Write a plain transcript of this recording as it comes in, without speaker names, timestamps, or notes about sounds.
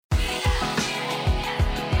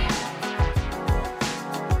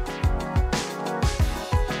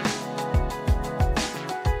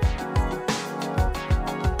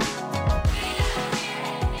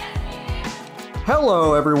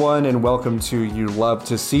Hello, everyone, and welcome to You Love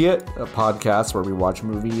to See It, a podcast where we watch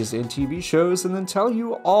movies and TV shows and then tell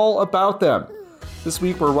you all about them. This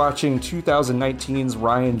week, we're watching 2019's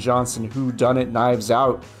Rian Johnson Whodunit Knives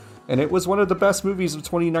Out, and it was one of the best movies of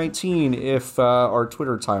 2019 if our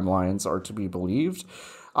Twitter timelines are to be believed.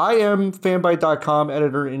 I am Fanbyte.com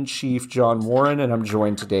editor-in-chief John Warren, and I'm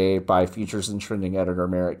joined today by Features and Trending editor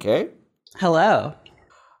Merritt Kay. Hello.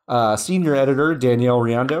 Senior editor Danielle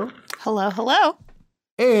Riondo. Hello, hello.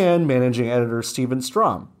 And managing editor Steven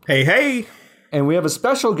Strom. Hey, hey. And we have a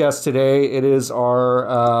special guest today. It is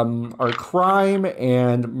our crime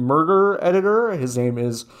and murder editor. His name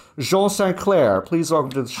is Jean St. Clair. Please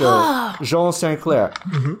welcome to the show, Jean St. Clair.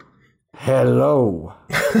 Mm-hmm. Hello.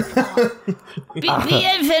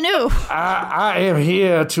 Bienvenue. I am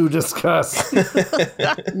here to discuss.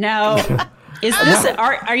 Now, is this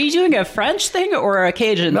are you doing a French thing or a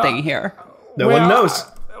Cajun thing here? No one knows.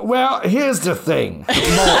 Well, here's the thing.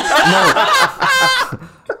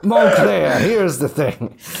 Montclair, here's the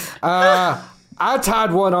thing. I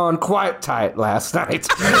tied one on quite tight last night.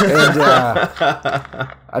 And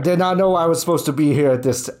I did not know I was supposed to be here at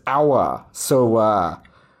this hour. So,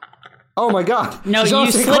 oh my God. No, Jean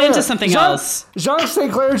you St. slid Clair. into something else. Jean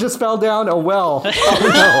St. Clair just fell down a well.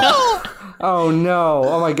 Oh no. Oh no.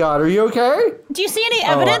 Oh my God. Are you okay? Do you see any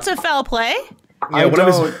evidence of foul play? Yeah,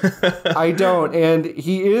 I don't, and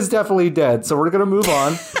he is definitely dead. So we're gonna move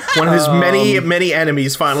on. One of his many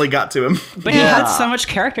enemies finally got to him. But he had so much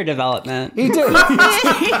character development. He did.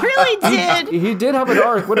 He really did. He did have an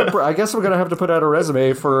arc. I guess we're gonna have to put out a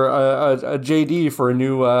resume for a JD for a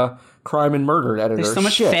new crime and murder editor. There's so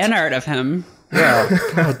much fan art of him. Yeah.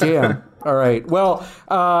 God damn. All right. Well,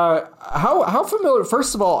 how familiar?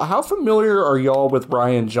 First of all, how familiar are y'all with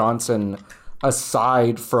Rian Johnson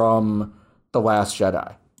aside from The Last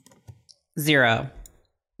Jedi? Zero.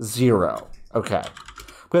 Okay.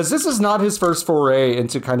 Because this is not his first foray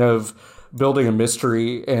into kind of building a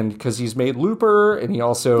mystery, and because he's made Looper, and he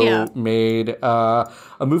also made a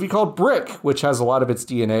movie called Brick, which has a lot of its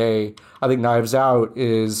DNA. I think Knives Out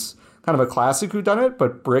is kind of a classic whodunit,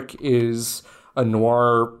 but Brick is a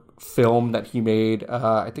noir film that he made,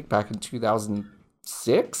 I think back in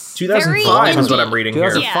 2006? 2005 is what I'm reading here.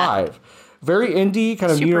 2005. Yeah. Very indie,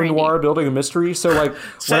 kind of Super neo-noir, indie. building a mystery. So, like,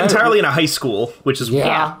 Set entirely in a high school, which is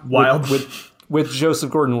wild. With Joseph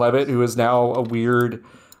Gordon-Levitt, who is now a weird,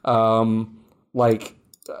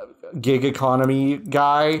 gig economy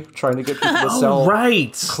guy trying to get people to sell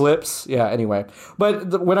clips. Yeah. Anyway,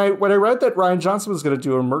 but when I read that Rian Johnson was going to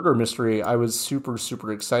do a murder mystery, I was super,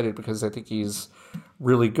 super excited because I think he's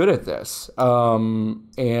really good at this.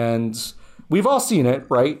 And we've all seen it,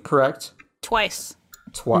 right? Correct? Twice.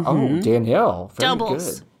 Oh, Danielle. Very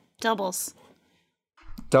Doubles. good. Doubles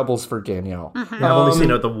For Danielle. I've only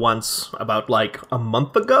seen it the once about like a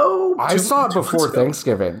month ago. I saw it before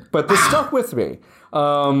Thanksgiving, but this stuck with me.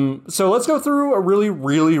 So let's go through a really,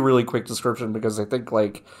 really, really quick description because I think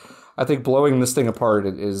blowing this thing apart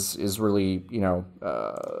is really,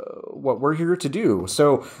 what we're here to do.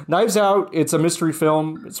 So Knives Out, it's a mystery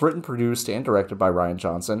film. It's written, produced, and directed by Rian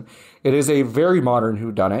Johnson. It is a very modern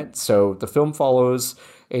whodunit. So the film follows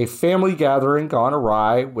a family gathering gone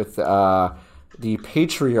awry with the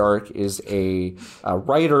patriarch is a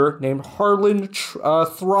writer named Harlan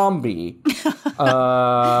Thrombey.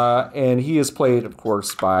 And he is played, of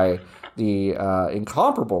course, by the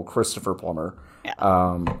incomparable Christopher Plummer.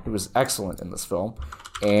 Who was excellent in this film,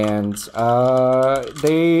 and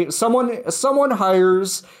someone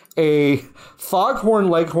hires a foghorn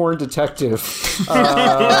leghorn detective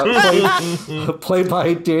played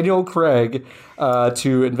by Daniel Craig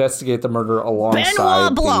to investigate the murder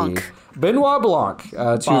alongside Benoit Blanc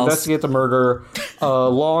to investigate the murder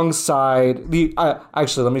alongside the.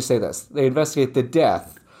 Actually, let me say this: they investigate the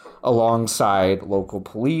death alongside local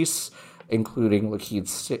police, including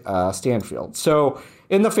Lakeith Stanfield. So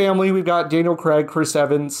in the family, we've got Daniel Craig, Chris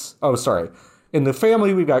Evans. Oh, sorry. In the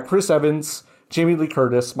family, we've got Chris Evans, Jamie Lee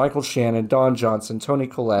Curtis, Michael Shannon, Don Johnson, Toni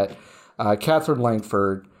Collette, Catherine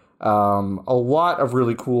Langford, a lot of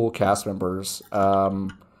really cool cast members.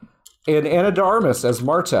 And Anna de Armas as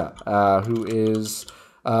Marta, who is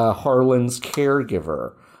Harlan's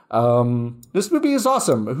caregiver. This movie is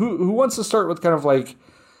awesome. Who wants to start with kind of like...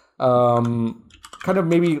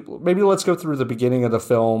 maybe let's go through the beginning of the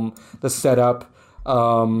film, the setup.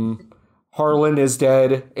 Harlan is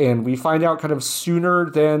dead, and we find out kind of sooner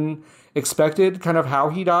than expected kind of how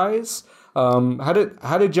he dies. How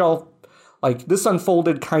did y'all, like, this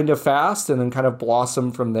unfolded kind of fast and then kind of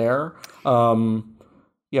blossomed from there.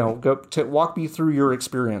 go to walk me through your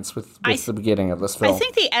experience with the beginning of this film. I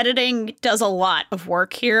think the editing does a lot of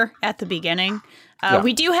work here at the beginning.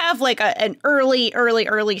 We do have like an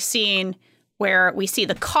early scene where we see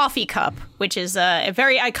the coffee cup, which is a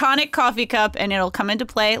very iconic coffee cup, and it'll come into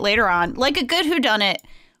play later on. Like a good whodunit,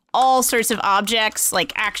 all sorts of objects,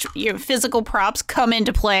 like actual physical props, come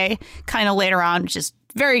into play kind of later on, which is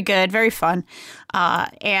very good, very fun.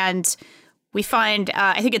 And we find,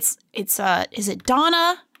 I think is it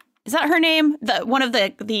Donna? Is that her name? One of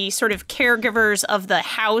the sort of caregivers of the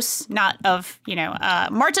house, not of,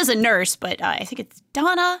 Marta's a nurse, but I think it's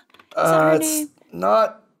Donna. Is that her name?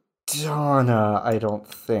 Not Donna, I don't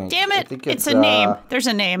think. Damn it! It's a name. There's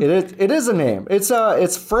a name. It is a name.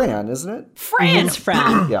 It's Fran, isn't it? Fran. It's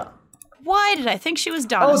Fran. Yeah. Why did I think she was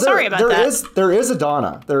Donna? Sorry about that. There is a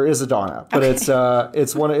Donna. There is a Donna, but it's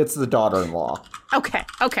the daughter-in-law. Okay.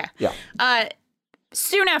 Yeah.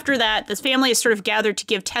 Soon after that, this family is sort of gathered to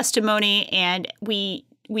give testimony, and we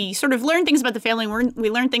sort of learn things about the family. We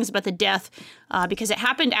learn things about the death because it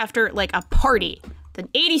happened after like a party, the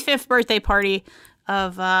 85th birthday party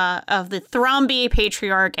of the Thrombey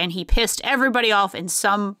patriarch, and he pissed everybody off in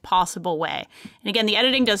some possible way. And again, the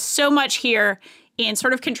editing does so much here in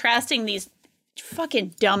sort of contrasting these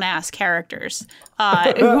fucking dumbass characters who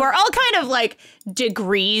are all kind of like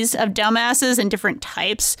degrees of dumbasses and different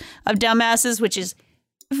types of dumbasses, which is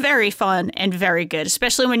very fun and very good,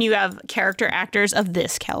 especially when you have character actors of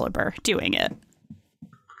this caliber doing it.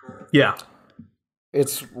 Yeah.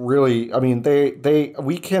 It's really, I mean,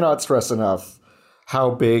 we cannot stress enough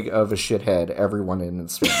how big of a shithead everyone in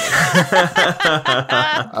this film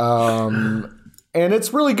is. And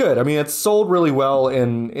it's really good. I mean, it's sold really well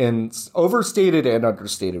in overstated and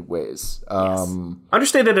understated ways. Yes.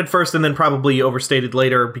 Understated at first and then probably overstated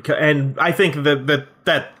later, and I think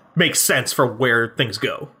that makes sense for where things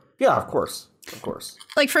go. Yeah, of course.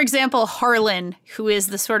 Like, for example, Harlan, who is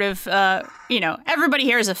the sort of, everybody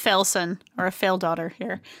here is a fail son or a fail daughter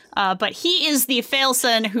here. But he is the fail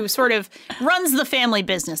son who sort of runs the family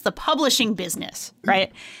business, the publishing business,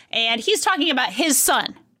 right? And he's talking about his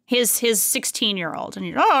son, his 16-year-old.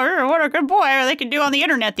 And what a good boy they can do on the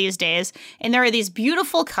internet these days. And there are these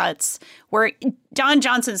beautiful cuts where Don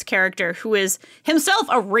Johnson's character, who is himself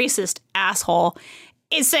a racist asshole,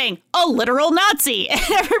 is saying a literal Nazi. And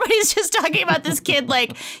everybody's just talking about this kid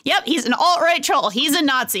like, yep, he's an alt-right troll. He's a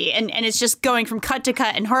Nazi. And it's just going from cut to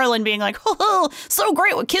cut. And Harlan being like, oh, so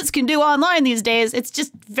great what kids can do online these days. It's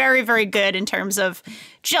just very, very good in terms of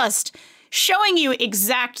just showing you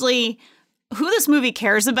exactly who this movie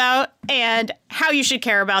cares about and how you should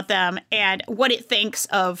care about them and what it thinks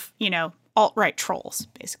of, alt-right trolls,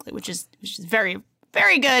 basically, which is very,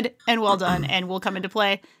 very good and well done and will come into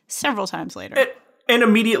play several times later. And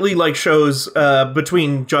immediately shows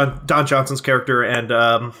between Don Johnson's character and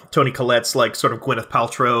Toni Collette's sort of Gwyneth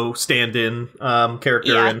Paltrow stand-in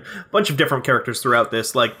character and a bunch of different characters throughout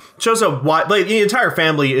this shows a wide the entire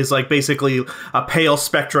family is basically a pale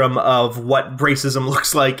spectrum of what racism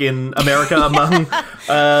looks like in America among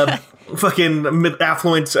fucking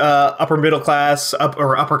affluent upper middle class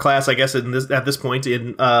upper class, I guess at this point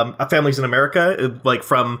in families in America,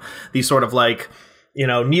 from these sort of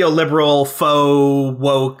neoliberal, faux,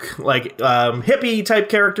 woke, hippie type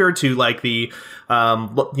character to the,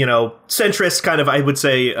 centrist kind of, I would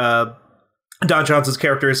say, Don Johnson's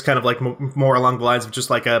character is kind of more along the lines of just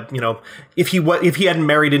if he hadn't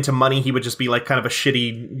married into money, he would just be kind of a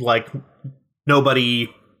shitty, nobody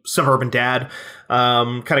suburban dad,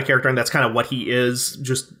 kind of character. And that's kind of what he is,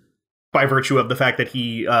 just by virtue of the fact that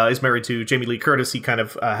he is married to Jamie Lee Curtis. He kind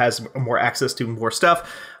of has more access to more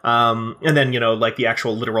stuff. And then, the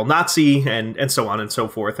actual literal Nazi and so on and so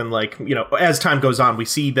forth. And as time goes on, we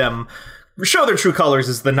see them show their true colors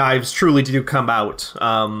as the knives truly do come out,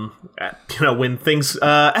 when things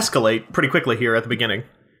escalate pretty quickly here at the beginning.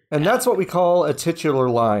 And that's what we call a titular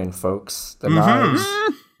line, folks. The knives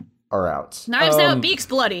are out. Knives out, beaks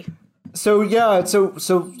bloody. So yeah, so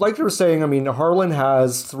like you were saying, I mean, Harlan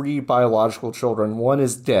has 3 biological children. One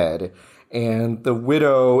is dead, and the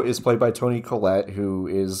widow is played by Toni Collette, who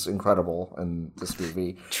is incredible in this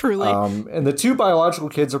movie. Truly. And the 2 biological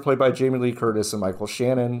kids are played by Jamie Lee Curtis and Michael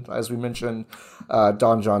Shannon, as we mentioned.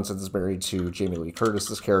 Don Johnson is married to Jamie Lee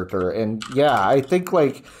Curtis's character, and yeah, I think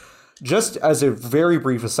just as a very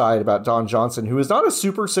brief aside about Don Johnson, who is not a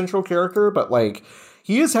super central character, but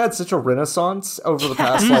he has had such a renaissance over the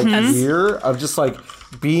past year of just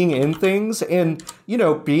being in things and,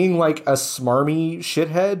 being a smarmy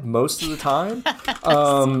shithead most of the time.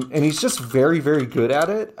 And he's just very, very good at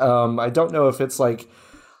it. I don't know if it's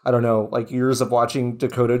I don't know, like years of watching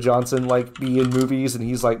Dakota Johnson like be in movies, and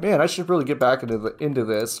he's like, man, I should really get back into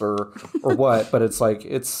this or what. But it's like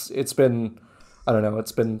it's been, I don't know,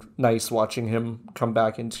 it's been nice watching him come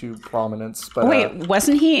back into prominence. But wait,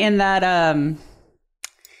 wasn't he in that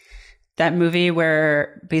that movie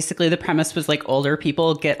where basically the premise was like older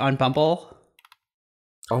people get on Bumble?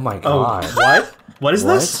 Oh my god! What? What is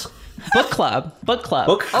this? Book club.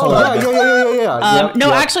 Oh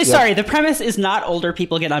yeah. Sorry. The premise is not older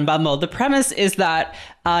people get on Bumble. The premise is that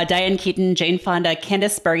Diane Keaton, Jane Fonda,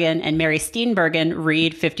 Candice Bergen, and Mary Steenburgen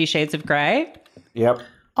read 50 Shades of Grey. Yep.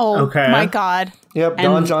 Oh my god. Yep.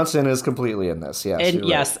 Don Johnson is completely in this. Yes.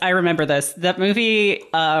 Yes, right. I remember this. That movie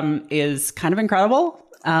is kind of incredible.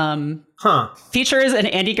 Features an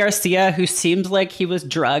Andy Garcia who seems like he was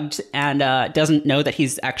drugged and doesn't know that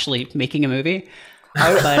he's actually making a movie.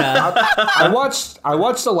 I watched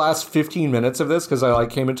the last 15 minutes of this because I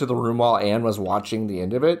came into the room while Anne was watching the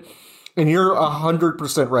end of it, and you're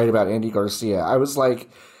 100% right about Andy Garcia. I was like,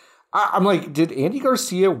 I'm like, did Andy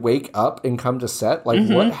Garcia wake up and come to set? Like,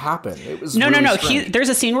 what happened? It was no. There's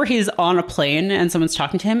a scene where he's on a plane and someone's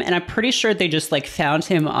talking to him, and I'm pretty sure they just found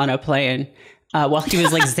him on a plane while he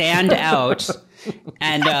was zanned out,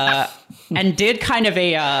 and did kind of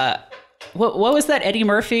a what was that Eddie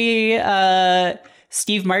Murphy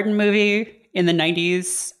Steve Martin movie in the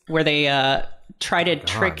 90s where they try to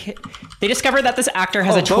trick. They discover that this actor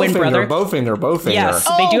has a twin brother. Bowfinger. Yes,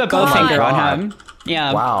 they do a Bowfinger on him.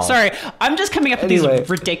 Yeah. Wow. Sorry, I'm just coming up with these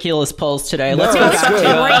ridiculous polls today. Let's go back to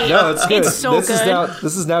it. No, it's good. It's so good.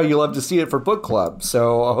 This is now you love to see it for book club.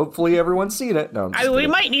 So hopefully everyone's seen it. No, we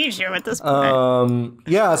might need you at this point.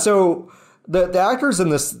 Yeah. So the actors in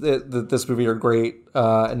this movie are great,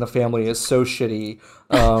 and the family is so shitty,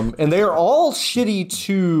 and they are all shitty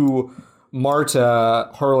to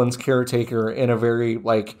Marta, Harlan's caretaker, in a very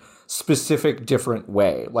specific, different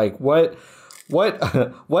way. Like what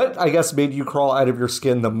I guess made you crawl out of your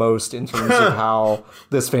skin the most in terms of how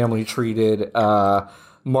this family treated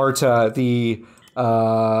Marta? Did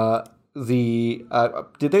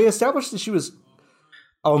they establish that she was?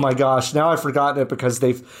 Oh my gosh! Now I've forgotten it because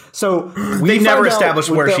they never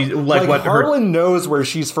established where she's what Harlan knows where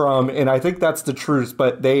she's from, and I think that's the truth.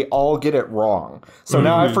 But they all get it wrong. So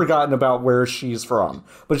now I've forgotten about where she's from.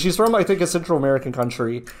 But she's from, I think, a Central American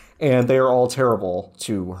country, and they are all terrible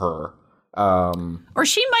to her. Or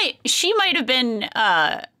she might have been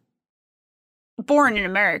born in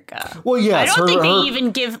America. Well, yes, I don't think they even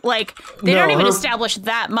give they don't even establish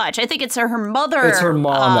that much. I think it's her mother. It's her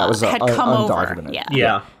mom that was had come over.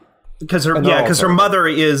 Yeah. Because her mother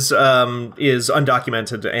is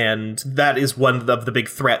undocumented, and that is one of the big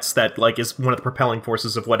threats that is one of the propelling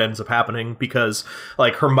forces of what ends up happening. Because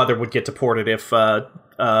her mother would get deported if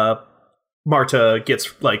Marta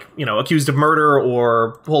gets accused of murder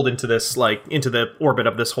or pulled into this into the orbit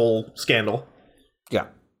of this whole scandal. Yeah.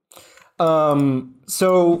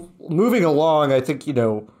 So moving along, I think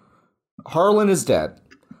Harlan is dead.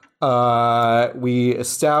 We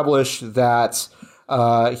established that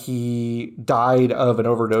he died of an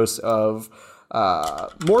overdose of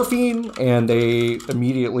morphine, and they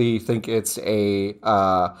immediately think it's a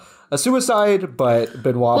suicide. But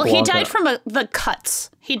Benoit Blanc, he died from the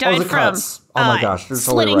cuts. He died from cuts. Oh my gosh, you're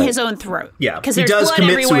slitting totally right. his oun throat. Yeah, because he does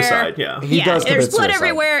commit everywhere. Suicide. Yeah, he does. There's blood suicide.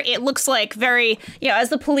 everywhere. It looks like very, as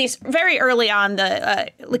the police very early on.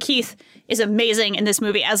 The Lakeith is amazing in this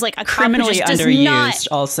movie as a criminally underused.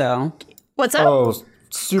 Also, what's up? Oh,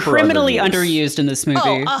 super criminally underused in this movie.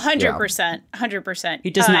 Oh, 100%, 100%. He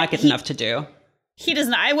does not get enough to do. He does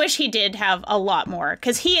not. I wish he did have a lot more,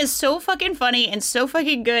 because he is so fucking funny and so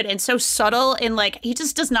fucking good and so subtle, and he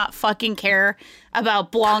just does not fucking care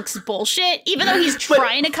about Blanc's bullshit, even though he's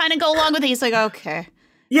trying to kind of go along with it. He's like, okay,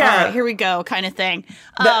 all right, here we go, kind of thing.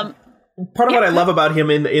 Part of what I love about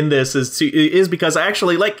him in this is because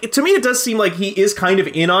actually, to me, it does seem like he is kind of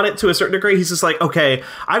in on it to a certain degree. He's just okay,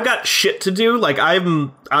 I've got shit to do.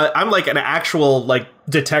 I'm an actual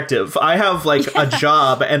detective. I have a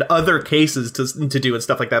job and other cases to do and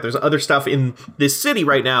stuff like that. There's other stuff in this city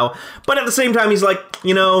right now, but at the same time, he's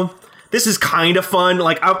this is kind of fun.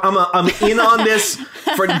 I'm in on this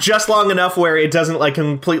for just long enough where it doesn't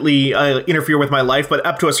completely interfere with my life. But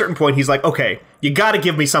up to a certain point, he's okay, you got to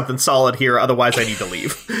give me something solid here, otherwise I need to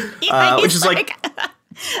leave. Which is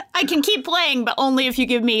I can keep playing, but only if you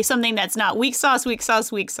give me something that's not weak sauce.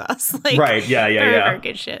 Right? Yeah. Very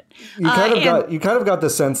good shit. You kind of got the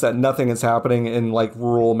sense that nothing is happening in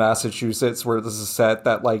rural Massachusetts where this is set.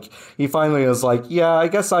 That he finally is yeah, I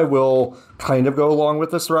guess I will kind of go along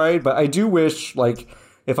with this ride. But I do wish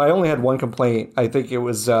if I only had one complaint, I think it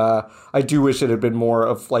was I do wish it had been more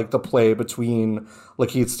of like the play between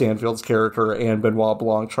Lakeith Stanfield's character and Benoit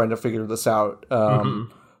Blanc trying to figure this out.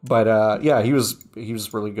 But yeah, he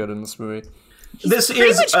was really good in this movie. He's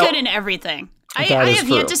pretty much good in everything. I have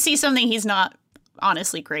yet to see something he's not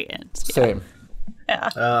honestly great in. So Same.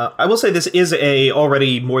 Yeah. I will say this is a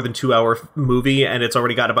already more than 2-hour movie, and it's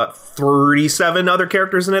already got about 37 other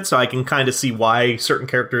characters in it, so I can kind of see why certain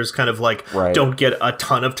characters kind of like don't get a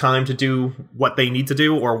ton of time to do what they need to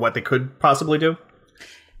do or what they could possibly do.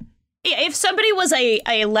 If somebody was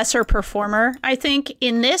a lesser performer, I think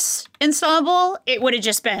in this ensemble, it would have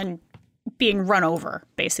just been being run over,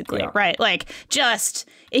 basically, right? Like, just,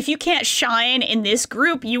 if you can't shine in this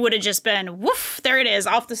group, you would have just been, woof, there it is,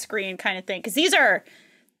 off the screen kind of thing. Because these are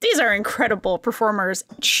incredible performers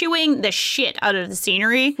chewing the shit out of the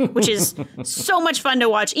scenery, which is so much fun to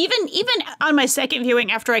watch. Even on my second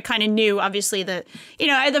viewing, after I kind of knew, obviously, that,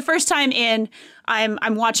 the first time in,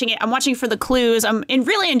 I'm watching it. I'm watching for the clues. I'm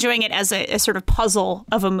really enjoying it as a sort of puzzle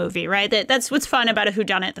of a movie, right? That's what's fun about a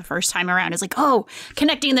whodunit the first time around is like,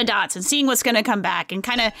 connecting the dots and seeing what's going to come back and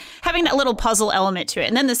kind of having that little puzzle element to it.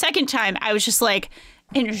 And then the second time, I was just like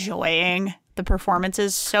enjoying the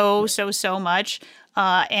performances so much.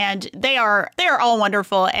 And they are all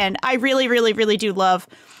wonderful. And I really, really, really do love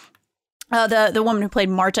the woman who played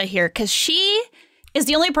Marta here, because she is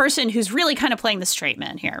the only person who's really kind of playing the straight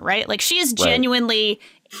man here, right? Like, she is genuinely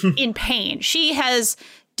in pain. She has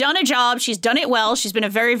done a job. She's done it well. She's been a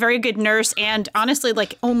very, very good nurse and honestly,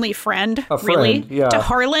 like, only friend really, to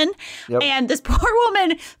Harlan. Yep. And this poor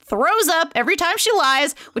woman throws up every time she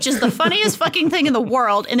lies, which is the funniest fucking thing in the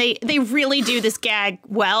world. And they really do this gag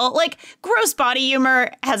well. Like, gross body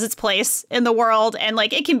humor has its place in the world, and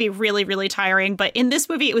like, it can be really, really tiring. But in this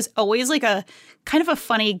movie, it was always like a kind of a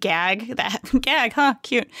funny gag.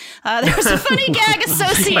 Cute. There was a funny gag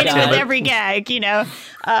associated with every gag,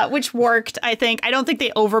 which worked, I think. I don't think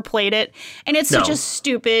they overplayed it. And it's such a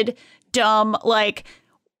stupid, dumb, like,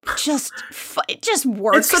 it just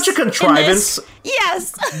works. It's such a contrivance.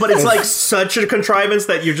 Yes. But it's like such a contrivance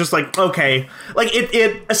that you're just like, okay. Like,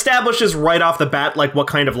 it establishes right off the bat, like, what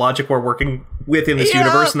kind of logic we're working with in this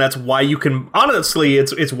universe, and that's why you can, honestly,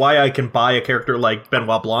 it's why I can buy a character like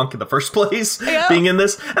Benoit Blanc in the first place, being in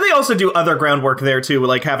this. And they also do other groundwork there too,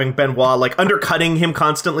 like having Benoit like undercutting him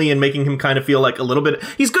constantly and making him kind of feel like a little bit,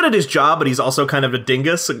 he's good at his job, but he's also kind of a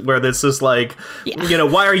dingus, where this is like,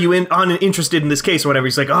 why are you interested in this case or whatever.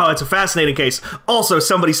 He's like, oh, it's a fascinating case. Also,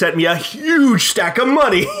 somebody sent me a huge stack of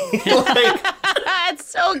money. It's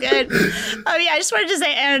so good. I just wanted to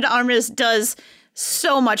say Ana de Armas does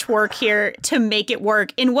so much work here to make it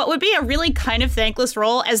work in what would be a really kind of thankless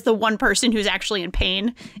role as the one person who's actually in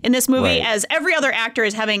pain in this movie, as every other actor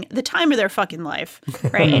is having the time of their fucking life,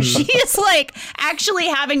 right? And she is like actually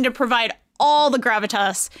having to provide all the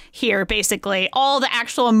gravitas here, basically, all the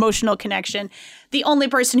actual emotional connection. The only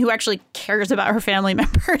person who actually cares about her family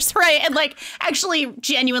members, right? And like actually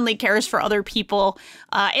genuinely cares for other people,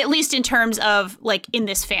 at least in terms of like in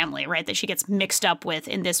this family, right? That she gets mixed up with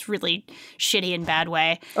in this really shitty and bad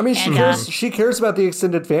way. I mean, she cares about the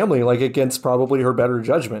extended family, like against probably her better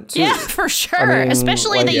judgment too. Yeah, for sure. I mean,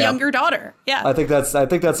 especially like, the younger daughter. Yeah. I think that's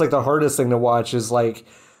like the hardest thing to watch is like,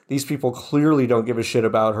 these people clearly don't give a shit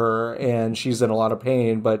about her, and she's in a lot of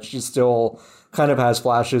pain, but she still kind of has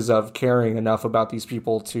flashes of caring enough about these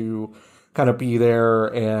people to kind of be there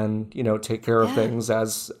and, take care of things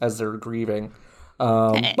as they're grieving.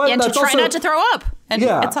 But to try not to throw up. And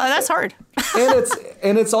that's hard.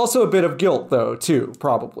 and it's also a bit of guilt, though, too,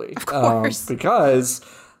 probably. Of course. Because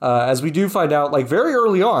as we do find out, like, very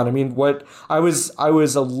early on, I mean, what I was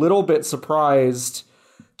a little bit surprised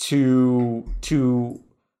to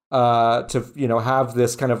have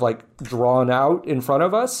this kind of like drawn out in front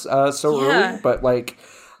of us early, but like,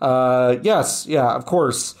 of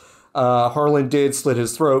course, Harlan did slit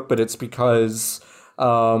his throat, but it's because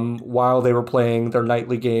while they were playing their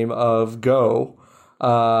nightly game of Go,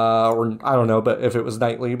 or I don't know, but if it was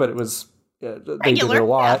nightly, but it was they did it a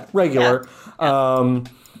lot regular. They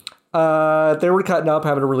were cutting up,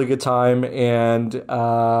 having a really good time, and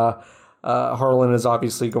Harlan is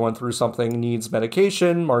obviously going through something, needs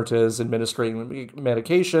medication. Marta is administering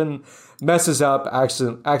medication, messes up,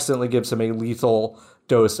 accidentally gives him a lethal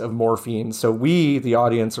dose of morphine. So we, the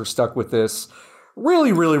audience, are stuck with this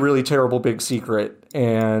really, really, really terrible big secret.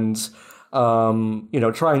 And,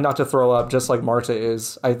 trying not to throw up just like Marta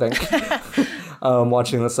is, I think,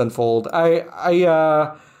 watching this unfold.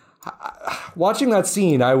 Watching that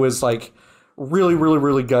scene, I was like, really, really,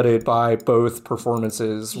 really gutted by both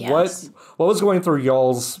performances. Yes. What was going through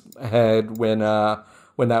y'all's head when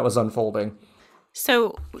that was unfolding?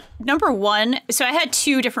 So, number one, so I had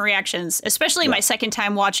two different reactions, especially my second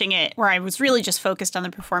time watching it, where I was really just focused on the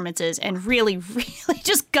performances and really, really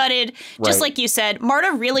just gutted. Just like you said,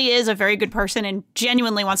 Marta really is a very good person and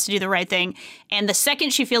genuinely wants to do the right thing. And the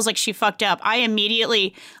second she feels like she fucked up, I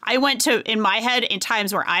went to, in my head, in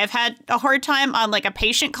times where I've had a hard time on like a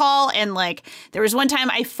patient call. And like, there was one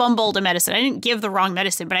time I fumbled a medicine. I didn't give the wrong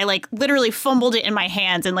medicine, but I like literally fumbled it in my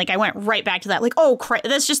hands. And like, I went right back to that. Like, oh,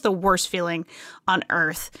 that's just the worst feeling on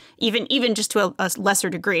earth, even just to a lesser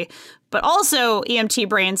degree. But also EMT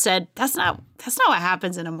Brain said that's not what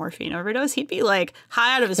happens in a morphine overdose. He'd be like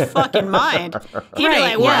high out of his fucking mind. He'd be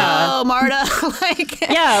like, whoa, Marta. Like,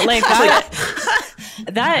 yeah, like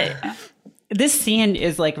that this scene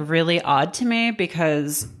is like really odd to me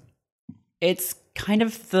because it's kind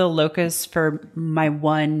of the locus for my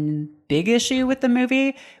one big issue with the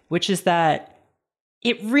movie, which is that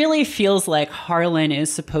it really feels like Harlan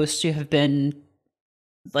is supposed to have been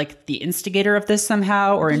like the instigator of this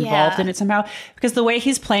somehow or involved in it somehow, because the way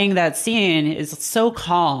he's playing that scene is so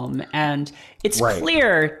calm, and it's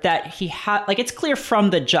clear that it's clear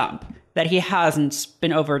from the jump that he hasn't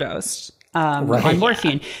been overdosed on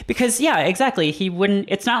morphine, because exactly, he wouldn't,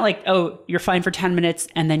 it's not like, oh, you're fine for 10 minutes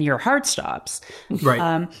and then your heart stops.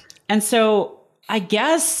 And so I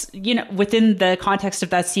guess, within the context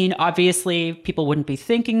of that scene, obviously people wouldn't be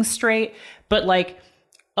thinking straight, but like,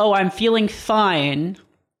 oh, I'm feeling fine,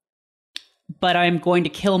 but I'm going to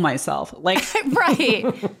kill myself. Like,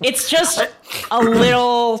 it's just a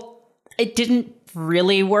little, it didn't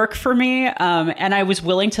really work for me. And I was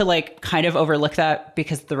willing to like kind of overlook that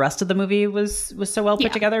because the rest of the movie was so well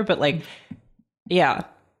put together. But like,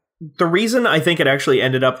 the reason I think it actually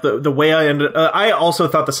ended up the way I ended, I also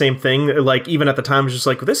thought the same thing. Like, even at the time, I was just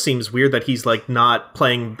like, this seems weird that he's like not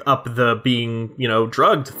playing up the being,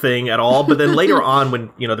 drugged thing at all. But then later on,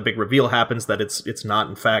 when the big reveal happens that it's not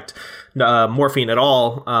in fact morphine at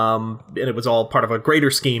all, and it was all part of a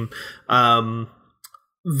greater scheme.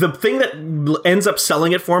 The thing that ends up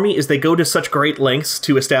selling it for me is they go to such great lengths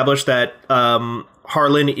to establish that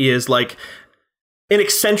Harlan is like an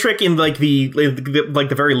eccentric in like the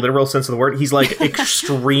very literal sense of the word. He's like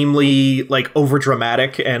extremely like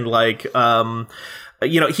overdramatic and like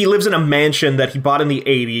he lives in a mansion that he bought in the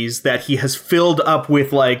 80s that he has filled up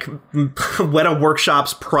with like Weta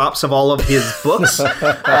Workshop's props of all of his books.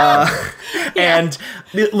 And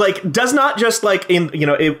like does not just like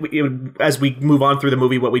in as we move on through the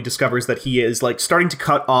movie, what we discover is that he is like starting to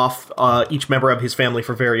cut off each member of his family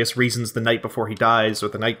for various reasons the night before he dies or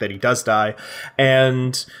the night that he does die.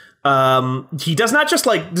 And he does not just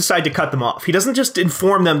like decide to cut them off. He doesn't just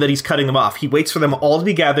inform them that he's cutting them off. He waits for them all to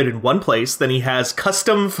be gathered in one place. Then he has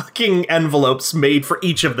custom fucking envelopes made for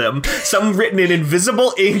each of them, some written in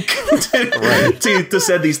invisible ink to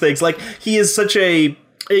send these things. Like, he is such a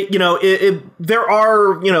there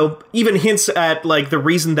are even hints at like the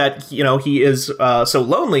reason that he is so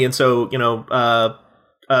lonely and so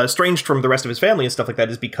estranged from the rest of his family and stuff like that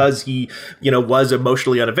is because he was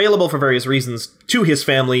emotionally unavailable for various reasons to his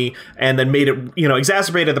family, and then made it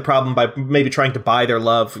exacerbated the problem by maybe trying to buy their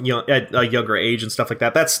love at a younger age and stuff like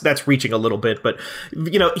that. That's reaching a little bit, but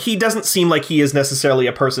he doesn't seem like he is necessarily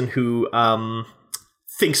a person who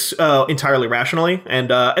thinks entirely rationally,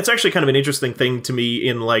 and it's actually kind of an interesting thing to me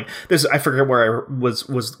in like this. I forget where I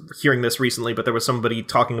was hearing this recently, but there was somebody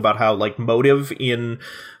talking about how like motive in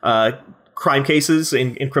crime cases,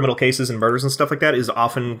 in criminal cases and murders and stuff like that is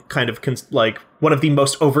often kind of like one of the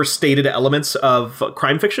most overstated elements of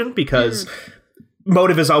crime fiction, because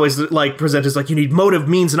motive is always like presented as like, you need motive,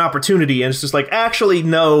 means, and opportunity, and it's just like, actually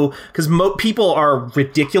no, because people are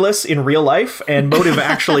ridiculous in real life, and motive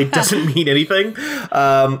actually doesn't mean anything.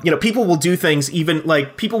 People will do things, even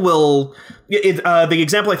like people will the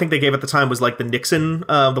example I think they gave at the time was like the Nixon,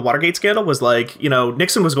 the Watergate scandal was like,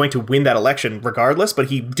 Nixon was going to win that election regardless, but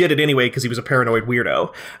he did it anyway because he was a paranoid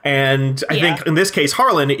weirdo. And I think in this case,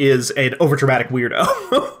 Harlan is an overdramatic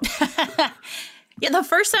weirdo. Yeah, the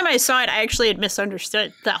first time I saw it, I actually had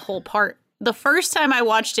misunderstood that whole part. The first time I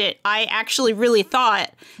watched it, I actually really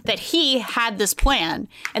thought that he had this plan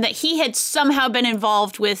and that he had somehow been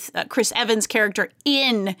involved with Chris Evans' character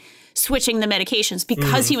in switching the medications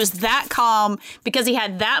because he was that calm, because he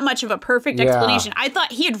had that much of a perfect explanation. I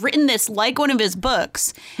thought he had written this like one of his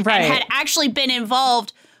books and had actually been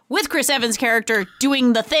involved with Chris Evans' character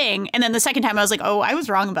doing the thing. And then the second time I was like, oh, I was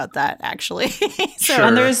wrong about that, actually. So,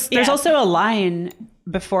 and there's also a line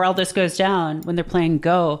before all this goes down when they're playing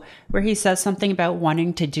Go where he says something about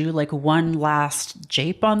wanting to do like one last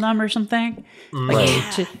jape on them or something.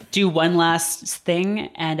 Like to do one last thing.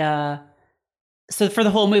 And so for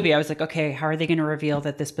the whole movie, I was like, okay, how are they going to reveal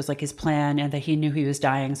that this was like his plan and that he knew he was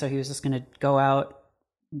dying, so he was just going to go out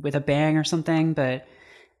with a bang or something? But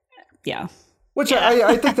yeah. Which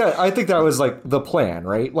I think that was like the plan,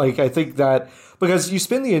 right? Like, I think that because you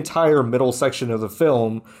spend the entire middle section of the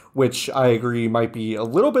film, which I agree might be a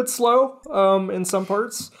little bit slow in some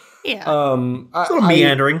parts. Yeah. It's a little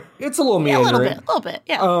meandering. It's a little meandering. A little bit.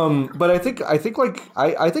 Yeah. But I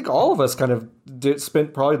think all of us kind of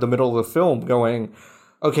spent probably the middle of the film going,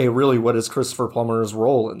 okay, really, what is Christopher Plummer's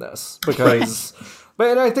role in this? Because,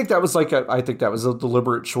 but I think that was a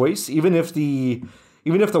deliberate choice, even if the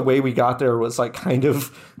way we got there was like kind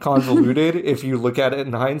of convoluted, if you look at it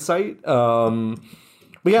in hindsight. But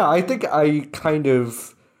yeah, I think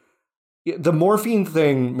the morphine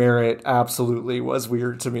thing, Merritt, absolutely was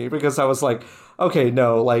weird to me, because I was like, okay,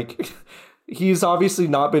 no, like, he's obviously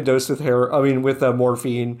not been dosed with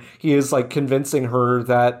morphine. He is like convincing her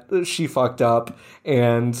that she fucked up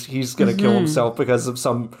and he's going to kill himself because of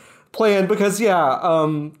some plan. Because I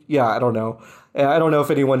don't know. I don't know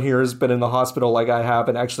if anyone here has been in the hospital like I have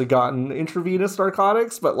and actually gotten intravenous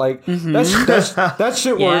narcotics, but like that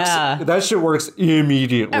shit works. That shit works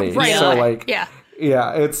immediately. Right. So like, yeah.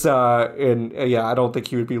 Yeah, it's I don't think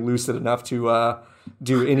he would be lucid enough to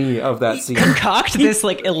do any of that scene. Concoct this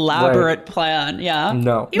like elaborate plan. Yeah.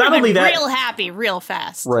 No. He would have been real happy, real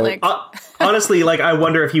fast. Right. Like, honestly, like, I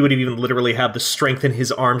wonder if he would even literally have the strength in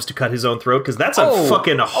his arms to cut his own throat, because that's a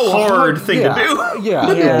fucking hard thing to do.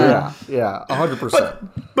 Yeah, 100%.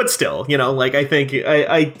 But still, you know, like, I think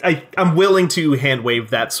I'm willing to hand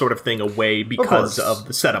wave that sort of thing away because of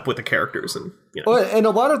the setup with the characters, and you know. Well, and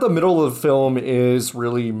a lot of the middle of the film is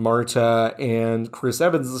really Marta and Chris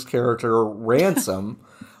Evans' character Ransom,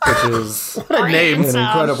 which is what a name. an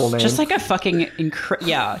incredible name. Just like a fucking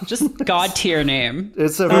just god tier name.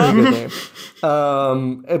 It's a very good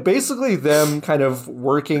name. Basically them kind of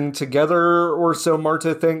working together, or so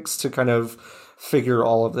Marta thinks, to kind of figure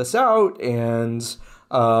all of this out. And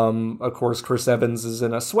of course, Chris Evans is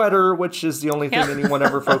in a sweater, which is the only thing anyone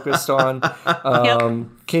ever focused on.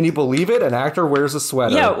 Can you believe it? An actor wears a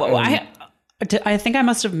sweater. Yeah, well, I think I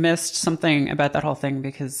must have missed something about that whole thing,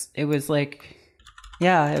 because it was like,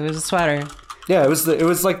 it was a sweater. Yeah, it was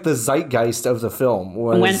like the zeitgeist of the film.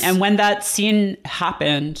 When that scene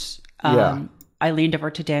happened, I leaned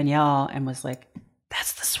over to Danielle and was like,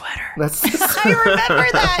 "That's the sweater." I remember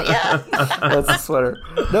that. Yeah, that's the sweater.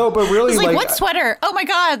 No, but really, like, what sweater? Oh my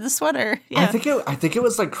god, the sweater. Yeah. I think it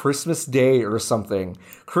was like Christmas Day or something.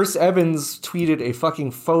 Chris Evans tweeted a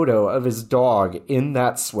fucking photo of his dog in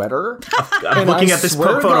that sweater. I'm looking at this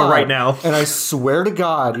photo right now, and I swear to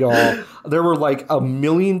God, y'all, there were like 1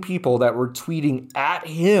 million people that were tweeting at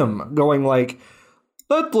him, going like,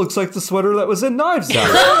 "That looks like the sweater that was in Knives Out."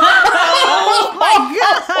 Oh my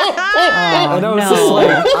god! And I was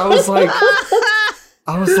just like,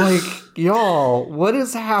 I was like, y'all, what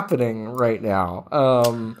is happening right now?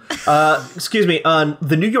 Excuse me, on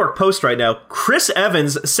the New York Post right now, Chris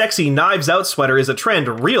Evans' sexy Knives Out sweater is a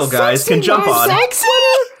trend real guys can jump on.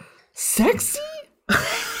 Sexy?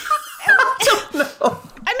 I don't know.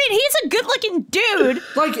 I mean, he's a good-looking dude.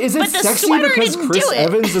 Like, is it sexy because Chris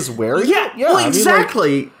Evans is wearing it? Yeah, well,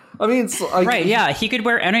 exactly. I mean, it's like, right, yeah, he could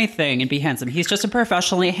wear anything and be handsome. He's just a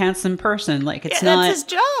professionally handsome person. Like, it's not that's his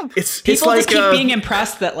job. It's people like just keep being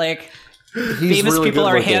impressed that like famous really people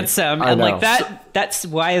are good-looking. handsome, and like that's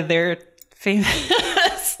why they're famous.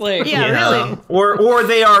 Like, really. Or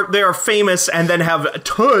they are famous and then have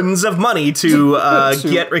tons of money to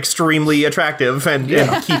get extremely attractive and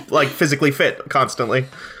keep like physically fit constantly.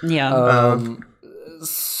 Yeah.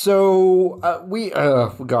 So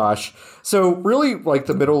So really, like,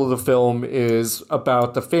 the middle of the film is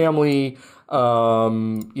about the family,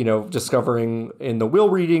 discovering in the will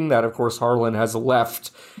reading that, of course, Harlan has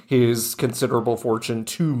left his considerable fortune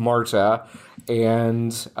to Marta.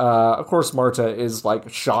 And, of course, Marta is,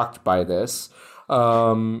 like, shocked by this.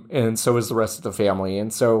 And so is the rest of the family.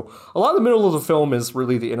 And so a lot of the middle of the film is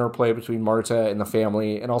really the interplay between Marta and the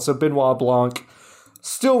family, and also Benoit Blanc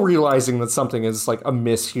still realizing that something is like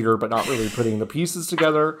amiss here, but not really putting the pieces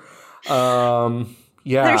together.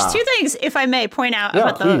 There's two things, if I may point out,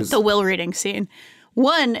 about the will reading scene.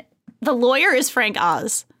 One, the lawyer is Frank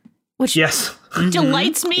Oz, which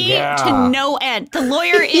delights me to no end. The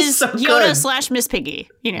lawyer is so Yoda / Miss Piggy,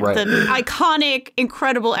 the iconic,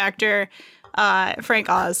 incredible actor, Frank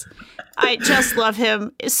Oz. I just love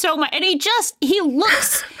him so much. And he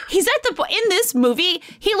He's at the in this movie,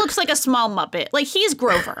 he looks like a small Muppet. Like he's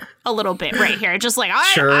Grover a little bit right here. Just like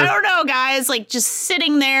I don't know, guys. Like just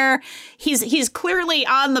sitting there. He's clearly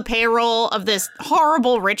on the payroll of this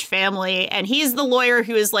horrible rich family, and he's the lawyer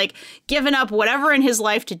who is like given up whatever in his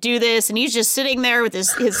life to do this, and he's just sitting there with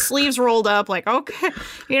his sleeves rolled up, like, okay,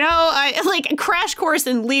 I like a crash course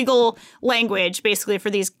in legal language, basically,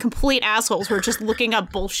 for these complete assholes who are just looking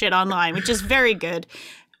up bullshit online, which is very good.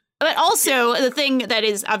 But also, the thing that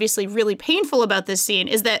is obviously really painful about this scene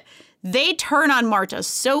is that they turn on Marta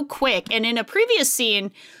so quick. And in a previous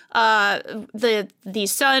scene, the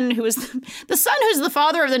son who is who's the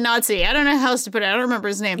father of the Nazi, I don't know how else to put it, I don't remember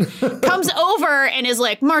his name, comes over and is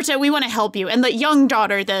like, Marta, we want to help you. And the young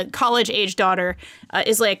daughter, the college-age daughter,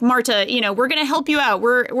 is like, Marta, we're going to help you out.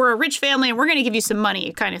 We're a rich family and we're going to give you some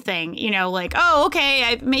money, kind of thing. Like, oh,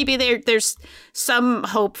 okay, maybe there's some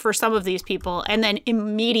hope for some of these people. And then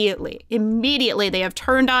immediately they have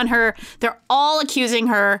turned on her. They're all accusing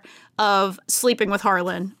her of sleeping with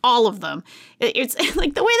Harlan, all of them. It's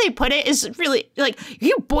like the way they put it is really like, are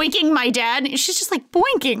you boinking my dad? And she's just like,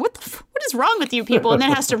 boinking? What is wrong with you people? And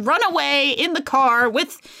then has to run away in the car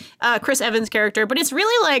with Chris Evans' character. But it's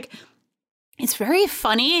really like, it's very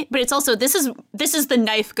funny, but it's also, this is the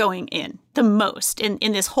knife going in the most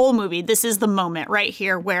in this whole movie. This is the moment right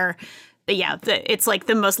here where, it's like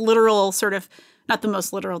the most literal sort of, not the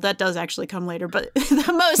most literal, that does actually come later, but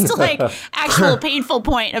the most like actual painful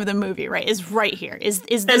point of the movie, right, is right here, is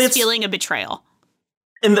this feeling of betrayal.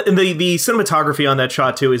 And the cinematography on that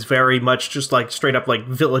shot too is very much just like straight up like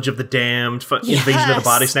Village of the Damned, Invasion of the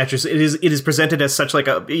Body Snatchers. It is presented as such like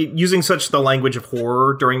using such the language of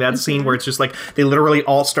horror during that scene where it's just like they literally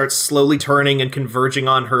all start slowly turning and converging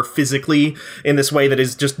on her physically in this way that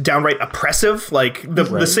is just downright oppressive. Like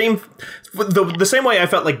the same way I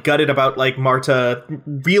felt like gutted about like Marta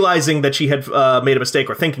realizing that she had made a mistake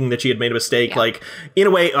or thinking that she had made a mistake. Yeah. Like in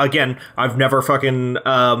a way, again, I've never fucking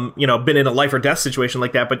been in a life or death situation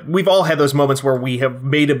like that, but we've all had those moments where we have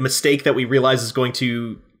made a mistake that we realize is going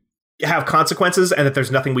to have consequences and that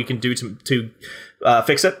there's nothing we can do to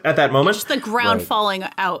fix it at that moment. It's just the ground falling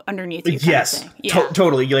out underneath you. Yes,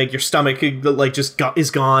 totally. Like your stomach like just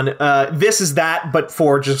is gone. This is that, but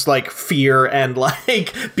for just like fear and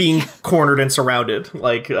like being cornered and surrounded.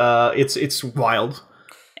 Like it's wild.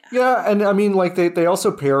 Yeah, and I mean, like they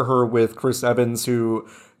also pair her with Chris Evans, who,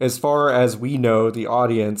 as far as we know, the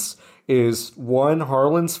audience is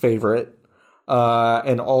Harlan's favorite,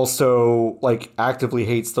 and also like actively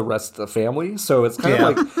hates the rest of the family. So it's kind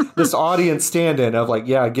of like this audience stand-in of like,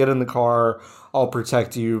 yeah, get in the car, I'll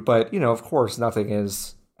protect you. But of course, nothing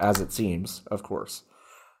is as it seems. Of course.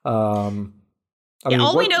 I mean,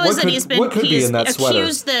 all we know is that he's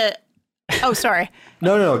accused the. Oh, sorry.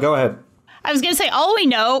 No, go ahead. I was going to say, all we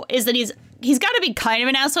know is that he's got to be kind of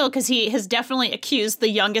an asshole because he has definitely accused the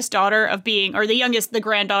youngest daughter of being, or the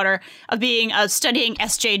granddaughter of being, studying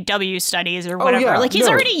SJW studies or whatever. Oh, yeah. Like he's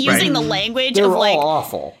already using the language of like all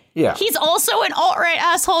awful. Yeah. He's also an alt-right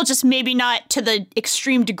asshole, just maybe not to the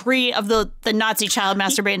extreme degree of the Nazi child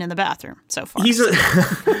masturbating in the bathroom so far. He's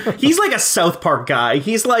like a South Park guy.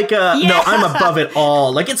 He's like, no, I'm above it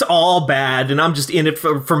all. Like, it's all bad, and I'm just in it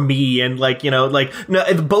for me, and like, like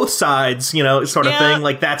no, both sides, sort of thing.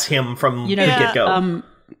 Like, that's him from the get-go.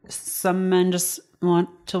 Some men just want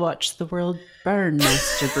to watch the world burn,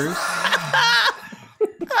 Mr. Bruce.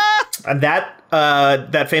 And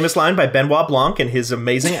that famous line by Benoit Blanc and his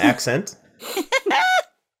amazing accent.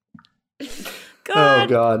 Oh,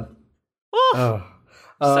 God. Oh.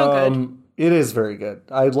 So good. It is very good.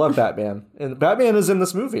 I love Batman. And Batman is in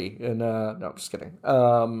this movie. And no, I'm just kidding.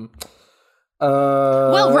 Well,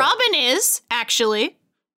 Robin is, actually.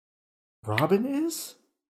 Robin is?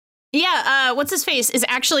 Yeah, what's his face is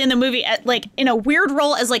actually in the movie like in a weird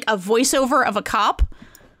role as like a voiceover of a cop.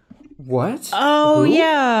 What? Oh, who?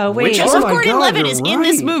 Yeah. Wait. Joseph Gordon-Levitt is in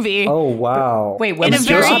this movie. Oh, wow. Wait, what is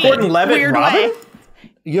Joseph Gordon-Levitt Robin?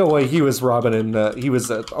 Yeah, well, he was Robin he was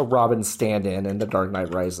a Robin stand-in in The Dark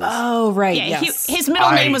Knight Rises. Oh, right. Yeah, his middle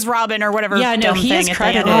name was Robin or whatever. Yeah, no, he is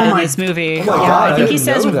credited in this movie. Oh my God, I think he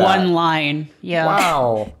says one line. Yeah.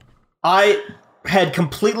 Wow. I had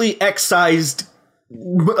completely excised,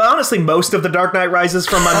 honestly, most of The Dark Knight Rises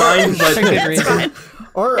from my mind.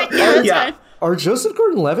 But Are Joseph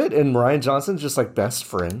Gordon-Levitt and Rian Johnson just like best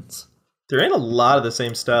friends? They're in a lot of the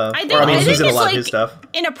same stuff. I think he's in a lot of his stuff.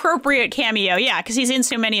 Inappropriate cameo, yeah, because he's in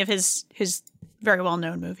so many of his very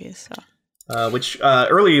well-known movies. So. Which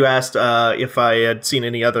earlier you asked if I had seen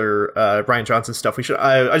any other Rian Johnson stuff.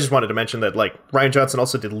 I just wanted to mention that like Rian Johnson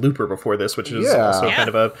also did Looper before this, which is also kind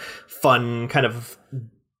of a fun kind of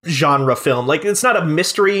genre film. Like, it's not a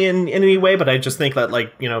mystery in any way, but I just think that,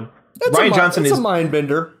 like, you know, Rian Johnson is a mind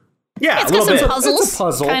bender. Yeah, it's a little got some bit. puzzles, it's a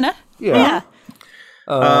puzzle, kind of. Yeah.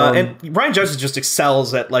 And Rian Johnson just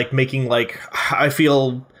excels at, like, making, like, I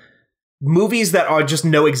feel movies that are just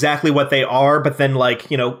know exactly what they are, but then, like,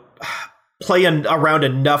 you know, play around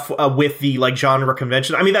enough with the, like, genre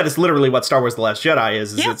convention. I mean, that is literally what Star Wars The Last Jedi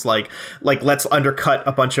is it's like let's undercut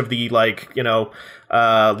a bunch of the, like, you know,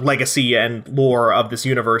 legacy and lore of this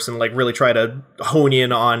universe and, like, really try to hone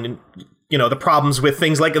in on, you know, the problems with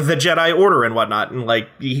things like the Jedi Order and whatnot. And, like,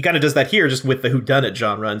 he kind of does that here just with the whodunit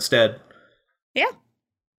genre instead. Yeah.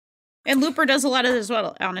 And Looper does a lot of this as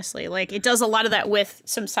well, honestly. Like, it does a lot of that with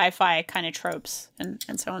some sci-fi kind of tropes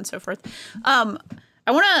and so on and so forth.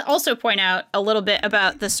 I want to also point out a little bit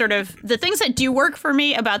about the sort of the things that do work for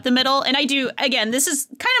me about the middle. And I do, again, this is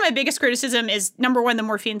kind of my biggest criticism is, number one, the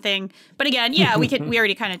morphine thing. But again, yeah, we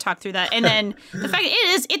already kind of talked through that. And then the fact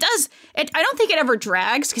I don't think it ever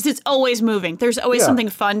drags because it's always moving. There's always something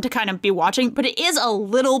fun to kind of be watching, but it is a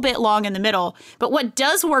little bit long in the middle. But what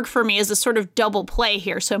does work for me is a sort of double play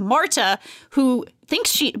here. So Marta, who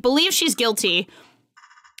believes she's guilty,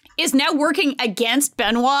 is now working against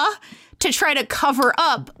Benoit to try to cover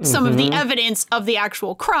up some of the evidence of the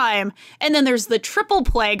actual crime. And then there's the triple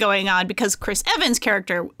play going on because Chris Evans'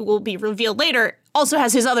 character, will be revealed later, also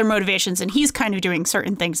has his other motivations, and he's kind of doing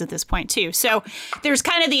certain things at this point too. So there's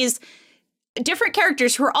kind of these different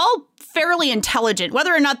characters who are all fairly intelligent,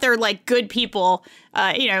 whether or not they're, like, good people.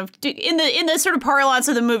 You know, in the sort of parlance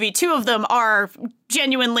of the movie, two of them are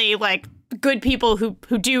genuinely, like, good people who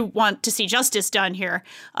do want to see justice done here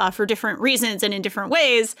for different reasons and in different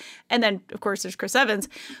ways. And then, of course, there's Chris Evans.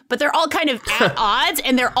 But they're all kind of at odds,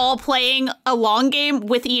 and they're all playing a long game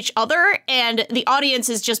with each other. And the audience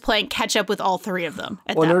is just playing catch up with all three of them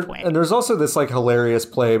at that point. And there's also this, like, hilarious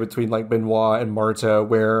play between, like, Benoit and Marta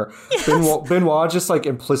where Benoit just, like,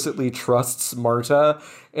 implicitly trusts Marta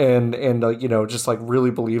and you know, just, like, really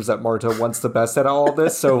believes that Marta wants the best at all of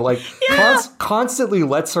this. So, like, constantly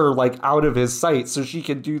lets her, like, out of his sight so she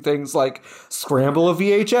can do things like scramble a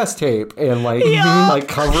VHS tape and, like, like,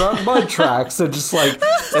 cover up mud tracks and just, like,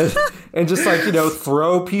 and just, like, you know,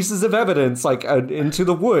 throw pieces of evidence, like, into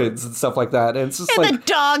the woods and stuff like that. And it's just, and like, the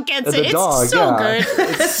dog gets it. It's dog, so good.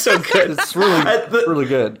 It's so good. It's really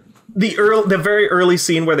good. The very early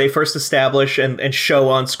scene where they first establish and show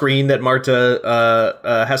on screen that Marta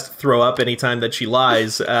has to throw up anytime that she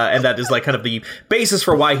lies, and that is, like, kind of the basis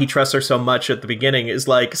for why he trusts her so much at the beginning, is,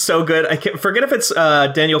 like, so good. I can't forget if it's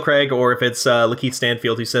Daniel Craig or if it's Lakeith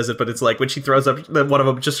Stanfield who says it, but it's like when she throws up, one of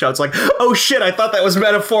them just shouts, like, "Oh shit! I thought that was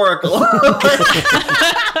metaphorical."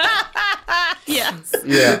 Yes.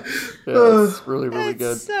 Yeah, it's really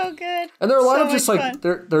good. So good. And there are a lot So of just, much like,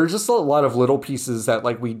 fun. there are just a lot of little pieces that,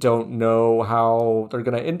 like, we don't know how they're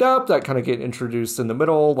going to end up that kind of get introduced in the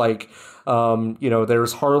middle. Like, you know,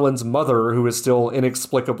 there's Harlan's mother who is still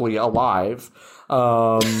inexplicably alive.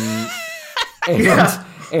 And like,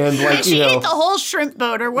 And she you know, ate the whole shrimp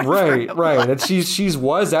boat or whatever. right. And she's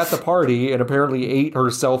was at the party and apparently ate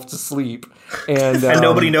herself to sleep. And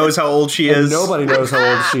nobody knows how old she is. Nobody knows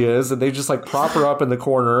how old she is. And they just, like, prop her up in the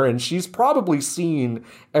corner. And she's probably seen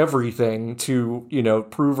everything to, you know,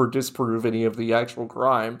 prove or disprove any of the actual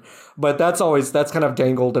crime. But that's kind of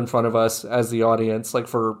dangled in front of us as the audience, like,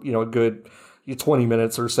 for, you know, a good 20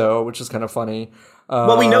 minutes or so, which is kind of funny.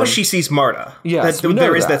 Well, we know she sees Marta. Yes,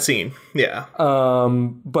 there is that scene. Yeah.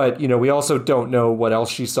 But, you know, we also don't know what else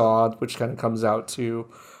she saw, which kind of comes out too.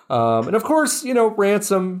 And of course, you know,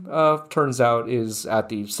 Ransom turns out is at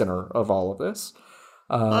the center of all of this.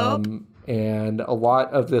 And a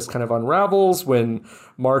lot of this kind of unravels when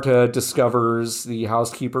Marta discovers the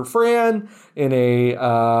housekeeper Fran in a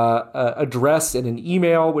address in an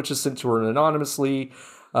email, which is sent to her anonymously.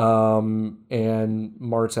 And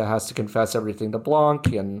Marta has to confess everything to Blanc,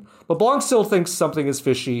 but Blanc still thinks something is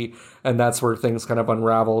fishy, and that's where things kind of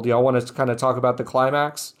unravel. Do y'all want to kind of talk about the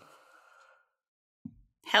climax?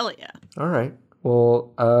 Hell yeah. All right.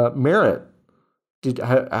 Well, Merritt,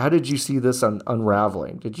 how did you see this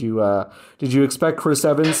unraveling? Did you expect Chris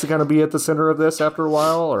Evans to kind of be at the center of this after a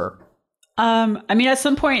while, or? I mean, at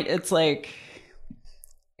some point, it's like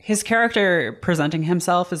his character presenting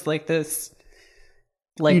himself as, like, this,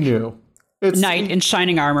 like, you knew. Knight in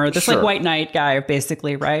shining armor, this Sure. like white knight guy,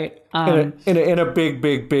 basically, right? In a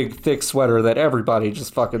big thick sweater that everybody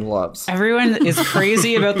just fucking loves. Everyone is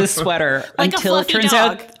crazy about this sweater Like a until it fluffy turns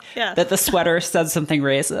dog. out Yeah. that the sweater said something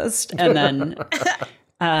racist, and then,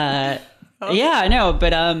 yeah, no,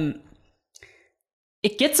 but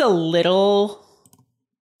it gets a little,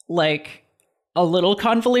 like, a little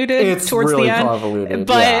convoluted It's towards really the end. convoluted.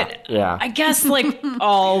 But yeah. I guess like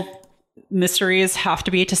all mysteries have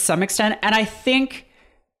to be to some extent. And I think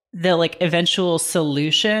the like eventual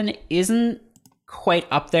solution isn't quite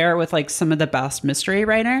up there with like some of the best mystery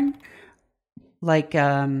writing. Like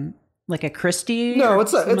a Christie. No,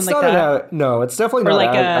 it's not. It's not. No, it's definitely not like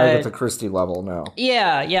at the Christie level. No.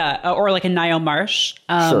 Yeah, or like a Niall Marsh.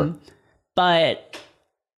 Sure. But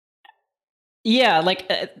yeah,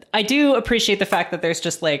 like I do appreciate the fact that there's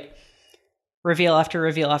just like reveal after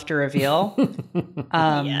reveal after reveal.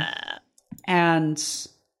 Yeah. And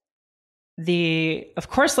of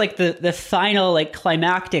course, like the final like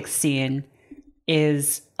climactic scene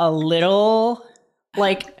is a little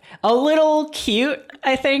cute.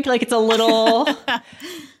 I think like it's a little.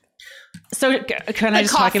 So can I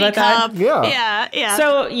just talk about cup. that? Yeah.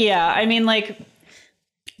 So yeah, I mean like,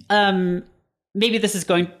 maybe this is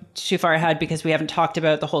going too far ahead because we haven't talked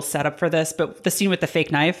about the whole setup for this, but the scene with the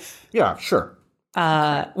fake knife. Yeah, sure.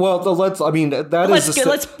 Let's build up to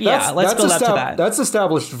that. That's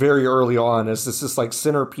established very early on as this like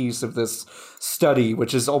centerpiece of this study,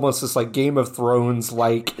 which is almost this like Game of Thrones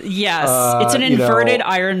like. Yes, it's an inverted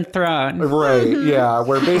Iron Throne. Right. Yeah,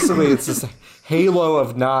 where basically it's this halo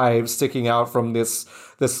of knives sticking out from this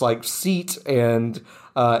like seat, and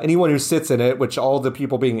anyone who sits in it, which all the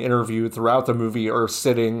people being interviewed throughout the movie are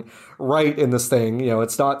sitting right in this thing.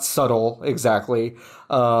 It's not subtle exactly.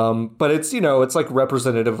 But it's, it's like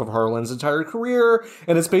representative of Harlan's entire career.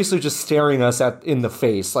 And it's basically just staring us in the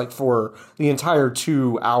face, like for the entire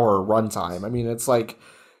 2-hour runtime. I mean, it's like,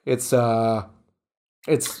 I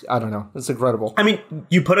don't know. It's incredible. I mean,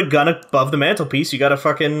 you put a gun above the mantelpiece, you got to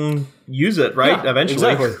fucking use it, right? Yeah,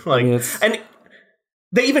 eventually. Exactly. Like, I mean, and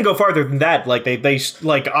they even go farther than that. Like they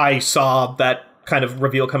like I saw that kind of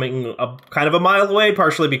reveal coming kind of a mile away,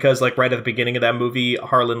 partially because like right at the beginning of that movie,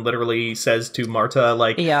 Harlan literally says to Marta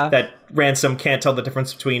like that Ransom can't tell the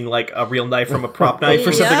difference between like a real knife from a prop knife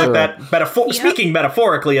or something like that. Speaking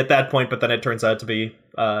metaphorically at that point, but then it turns out to be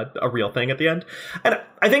a real thing at the end. And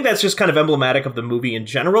I think that's just kind of emblematic of the movie in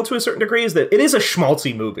general to a certain degree, is that it is a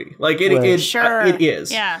schmaltzy movie. Like it is.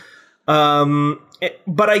 Yeah.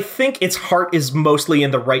 But I think its heart is mostly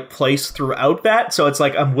in the right place throughout that. So it's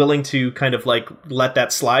like I'm willing to kind of like let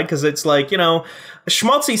that slide, because it's like,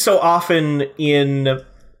 schmaltzy so often in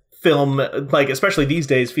film, like especially these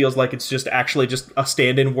days, feels like it's just actually just a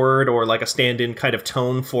stand-in word or like a stand-in kind of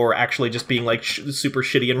tone for actually just being like super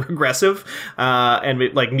shitty and regressive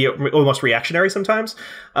and like almost reactionary sometimes.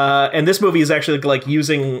 And this movie is actually like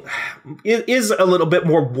is a little bit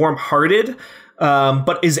more warm-hearted.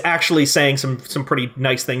 But is actually saying some pretty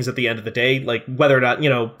nice things at the end of the day, like whether or not,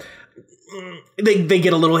 they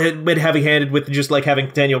get a little bit heavy-handed with just like having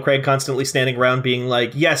Daniel Craig constantly standing around being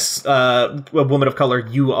like, yes, a woman of color,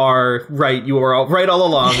 you are right, you are all right all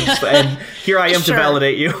along, and here I am to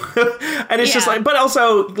validate you. And it's just like, but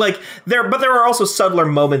also like there are also subtler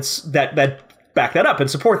moments that back that up and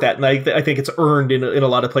support that, and I think it's earned in a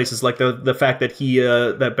lot of places, like the fact that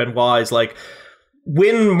that Benoit is like,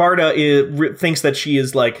 when Marta thinks that she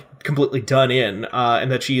is like completely done in,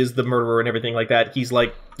 and that she is the murderer and everything like that, he's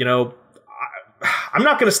like, I'm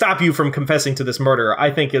not going to stop you from confessing to this murder.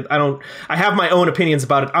 I have my own opinions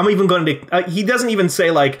about it. I'm even going to, he doesn't even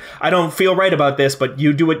say like, I don't feel right about this, but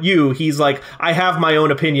you do it he's like, I have my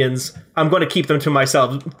own opinions. I'm going to keep them to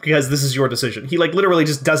myself because this is your decision. He like literally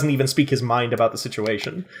just doesn't even speak his mind about the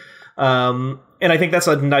situation. And I think that's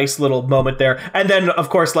a nice little moment there. And then, of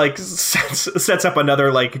course, like sets up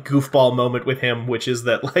another like goofball moment with him, which is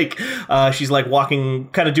that like she's like walking,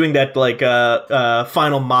 kind of doing that like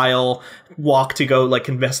final mile walk to go like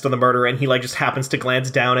confess to the murder, and he like just happens to glance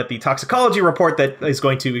down at the toxicology report that is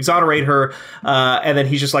going to exonerate her, and then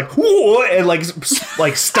he's just like, whoa, and like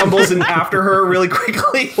stumbles in after her really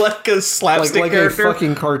quickly, like a slapstick like character, a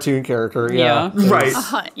fucking cartoon character. Yeah. Right.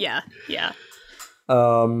 Yeah.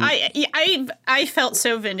 I felt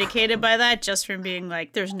so vindicated by that, just from being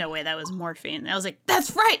like, there's no way that was morphine. I was like,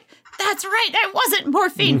 that's right, that wasn't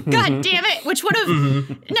morphine. God damn it. Which would have,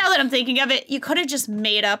 now that I'm thinking of it, you could have just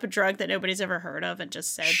made up a drug that nobody's ever heard of and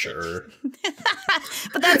just said, sure.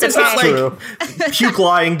 But that's it's okay. Not like puke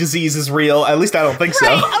lying disease is real. At least I don't think so.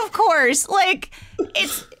 Right, of course. Like,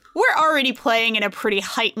 we're already playing in a pretty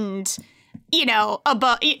heightened,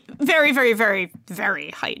 above, very, very, very, very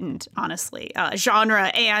heightened, honestly, genre,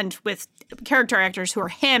 and with character actors who are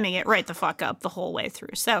hamming it right the fuck up the whole way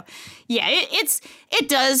through. So, yeah, it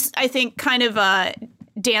does, I think, kind of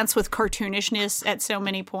dance with cartoonishness at so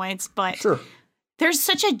many points, but there's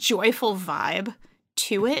such a joyful vibe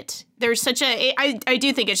to it. There's such I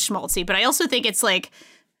do think it's schmaltzy, but I also think it's like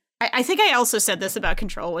I think I also said this about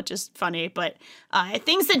Control, which is funny, but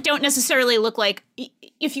things that don't necessarily look like,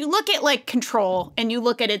 if you look at like Control and you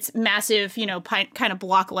look at its massive, kind of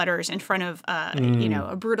block letters in front of, a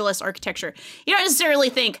brutalist architecture, you don't necessarily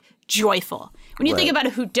think joyful. When you think about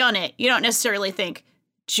a whodunit, you don't necessarily think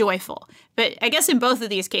joyful. But I guess in both of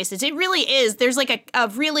these cases, it really is. There's like a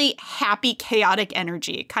really happy, chaotic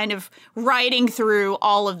energy kind of riding through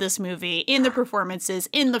all of this movie, in the performances,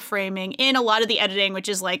 in the framing, in a lot of the editing, which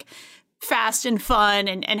is like fast and fun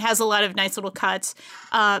and has a lot of nice little cuts.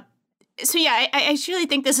 So yeah, I actually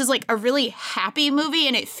think this is like a really happy movie,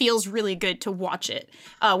 and it feels really good to watch it,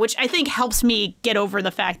 which I think helps me get over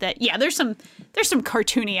the fact that, yeah, there's some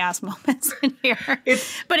cartoony ass moments in here,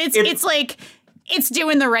 but it's like, it's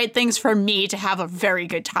doing the right things for me to have a very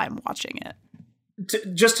good time watching it.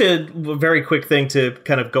 Just a very quick thing to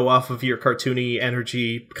kind of go off of your cartoony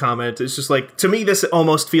energy comment. It's just like, to me, this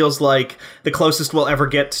almost feels like the closest we'll ever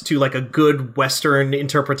get to like a good Western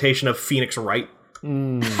interpretation of Phoenix Wright.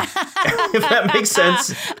 If that makes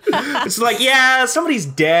sense. It's like, yeah, somebody's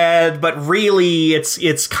dead, but really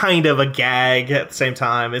it's kind of a gag at the same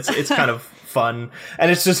time. It's kind of fun,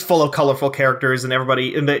 and it's just full of colorful characters, and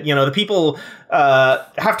everybody, and the people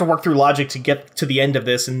have to work through logic to get to the end of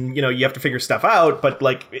this, and you have to figure stuff out, but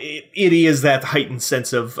like it is that heightened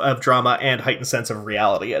sense of drama and heightened sense of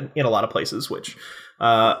reality in a lot of places, which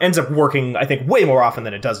ends up working, I think, way more often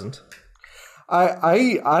than it doesn't.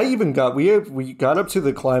 I even got we got up to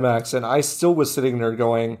the climax, and I still was sitting there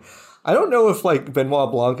going, I don't know if like Benoit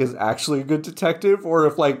Blanc is actually a good detective, or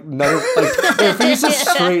if like none of if he's just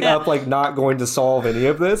straight up like not going to solve any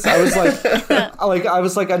of this. I was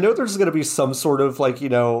like, I know there's going to be some sort of like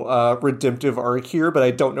redemptive arc here, but I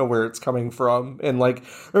don't know where it's coming from. And like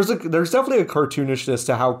there's definitely a cartoonishness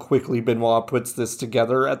to how quickly Benoit puts this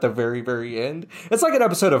together at the very, very end. It's like an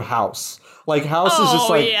episode of House. Like House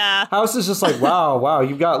is just like, wow,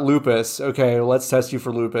 you've got lupus. Okay, let's test you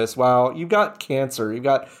for lupus. Wow, you've got cancer. You've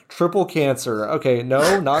got triple cancer. Okay,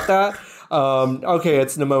 no, not that. Okay,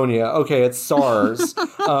 it's pneumonia. Okay, it's SARS.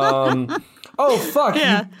 Oh fuck!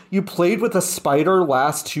 Yeah. You played with a spider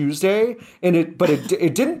last Tuesday, and it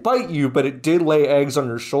didn't bite you, but it did lay eggs on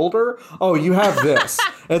your shoulder. Oh, you have this.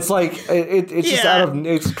 It's like it's just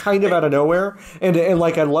it's kind of out of nowhere, and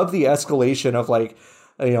like I love the escalation of like,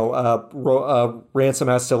 Ransom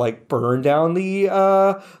has to like burn down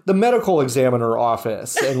the medical examiner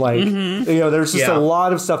office, and like there's just a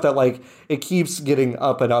lot of stuff that like it keeps getting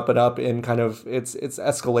up and up and up in kind of its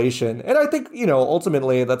escalation. And I think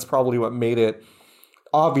ultimately that's probably what made it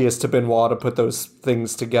obvious to Benoit to put those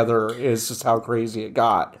things together, is just how crazy it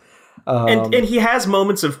got. And he has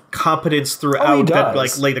moments of competence throughout that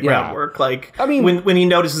like lay the groundwork. Like, I mean, when he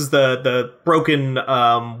notices the broken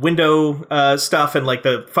window stuff, and like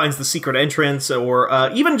finds the secret entrance, or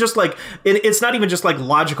even just like it's not even just like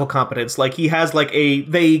logical competence. Like he has like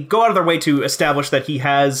they go out of their way to establish that he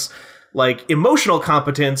has like emotional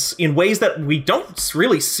competence in ways that we don't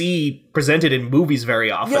really see presented in movies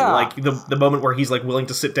very often. Yeah. Like the moment where he's like willing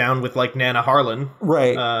to sit down with like Nana Harlan,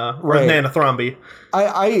 right? Or Nana Thromby.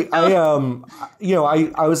 I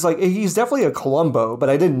was like, he's definitely a Columbo, but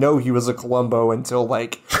I didn't know he was a Columbo until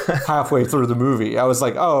like halfway through the movie. I was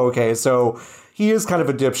like, oh, okay, so he is kind of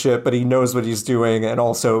a dipshit, but he knows what he's doing, and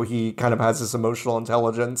also he kind of has this emotional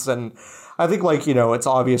intelligence. And I think like, it's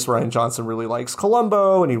obvious Rian Johnson really likes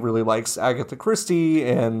Columbo, and he really likes Agatha Christie,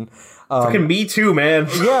 and fucking me too, man.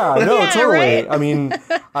 Yeah, no, totally.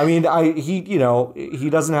 Right? He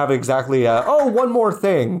doesn't have exactly one more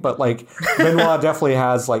thing, but like Benoit definitely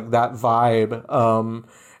has like that vibe.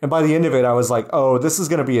 And by the end of it, I was like, oh, this is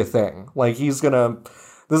going to be a thing. Like this is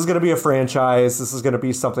going to be a franchise. This is going to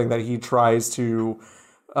be something that he tries to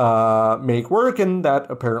make work, and that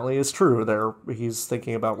apparently is true. He's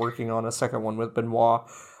thinking about working on a second one with Benoit.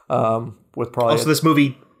 With probably also this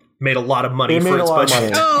movie made a lot of money for its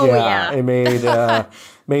budget. It made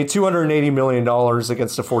 $280 million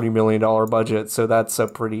against a $40 million budget, so that's a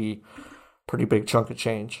pretty big chunk of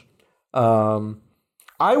change.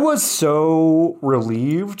 I was so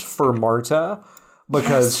relieved for Marta,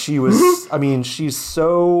 because she was,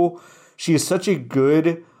 she is such a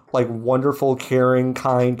good, like, wonderful, caring,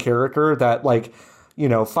 kind character that, like,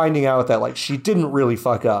 finding out that, like, she didn't really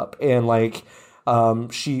fuck up, and, like,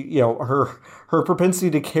 she, her propensity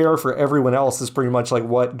to care for everyone else is pretty much like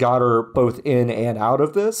what got her both in and out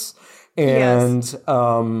of this. And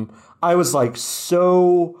I was like,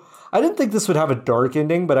 I didn't think this would have a dark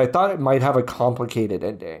ending, but I thought it might have a complicated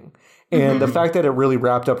ending. And the fact that it really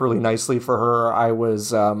wrapped up really nicely for her, I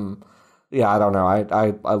was, I don't know.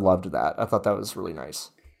 I loved that. I thought that was really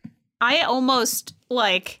nice. I almost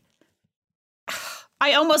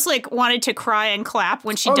I almost like wanted to cry and clap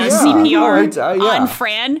when she does CPR on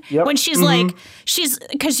Fran. Yep. When she's like,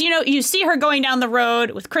 because you see her going down the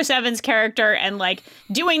road with Chris Evans' character and like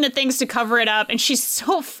doing the things to cover it up, and she's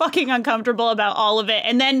so fucking uncomfortable about all of it.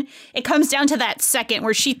 And then it comes down to that second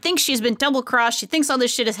where she thinks she's been double crossed. She thinks all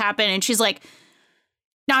this shit has happened, and she's like,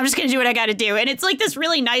 "No, I'm just gonna do what I got to do." And it's like this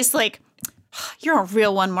really nice like, "You're a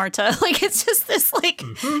real one, Marta." Like it's just this like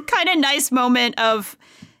kind of nice moment of.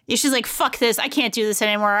 She's like, fuck this. I can't do this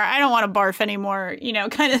anymore. I don't want to barf anymore,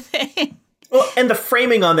 kind of thing. Well, and the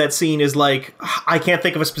framing on that scene is like, I can't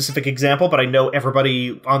think of a specific example, but I know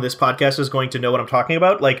everybody on this podcast is going to know what I'm talking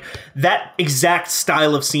about. Like, that exact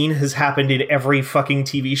style of scene has happened in every fucking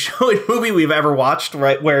TV show and movie we've ever watched,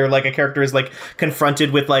 right? Where, like, a character is, like,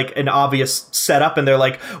 confronted with, like, an obvious setup, and they're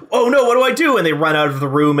like, oh no, what do I do? And they run out of the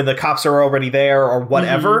room, and the cops are already there, or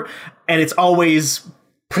whatever. And it's always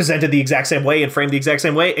presented the exact same way and framed the exact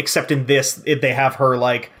same way, except in this, they have her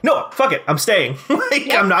like, no, fuck it, I'm staying.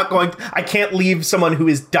 I'm not going, I can't leave someone who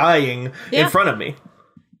is dying in front of me.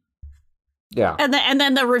 Yeah. And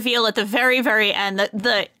then the reveal at the very, very end,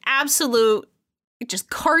 the absolute just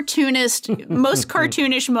cartoonist, most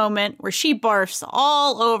cartoonish moment where she barfs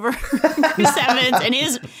all over Chris Evans and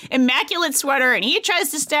his immaculate sweater, and he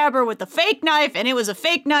tries to stab her with a fake knife, and it was a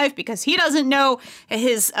fake knife because he doesn't know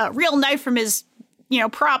his real knife from his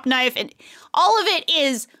prop knife, and all of it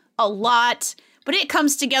is a lot, but it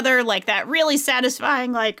comes together like that really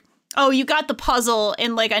satisfying, like, oh, you got the puzzle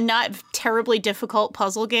in like a not terribly difficult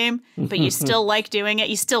puzzle game, but you still like doing it.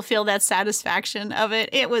 You still feel that satisfaction of it.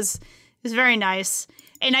 It was very nice.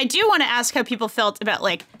 And I do want to ask how people felt about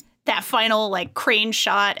like that final like crane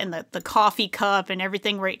shot and the coffee cup and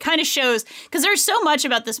everything, where it kind of shows, because there's so much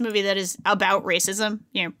about this movie that is about racism,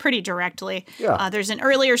 pretty directly. Yeah. There's an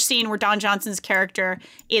earlier scene where Don Johnson's character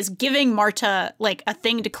is giving Marta like a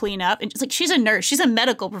thing to clean up, and it's like, she's a nurse, she's a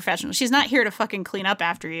medical professional, she's not here to fucking clean up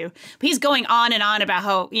after you. But he's going on and on about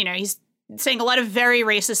how he's saying a lot of very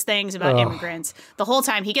racist things about immigrants the whole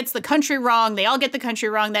time. He gets the country wrong. They all get the country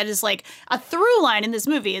wrong. That is like a through line in this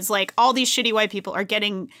movie. It's like all these shitty white people are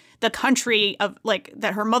getting the country of like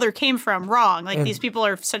that her mother came from wrong. Like, these people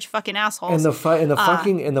are such fucking assholes. And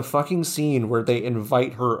the fucking scene where they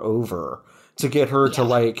invite her over to get her to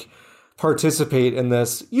like participate in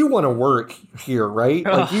this. You want to work here, right?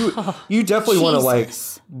 Like you definitely want to like,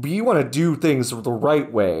 you want to do things the right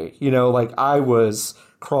way. Like I was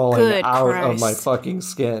crawling out of my fucking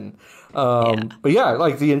skin. But yeah,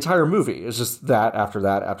 like the entire movie is just that after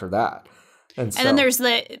that after that. And then there's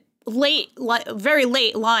the very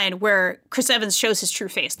late line where Chris Evans shows his true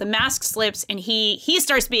face. The mask slips and he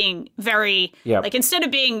starts being very like, instead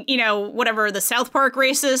of being, whatever, the South Park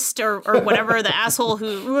racist or whatever, the asshole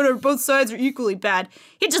who both sides are equally bad.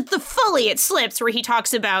 It slips where he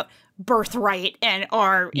talks about birthright and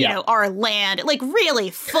our land, like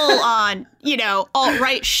really full on,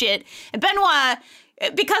 alt-right shit. And Benoit,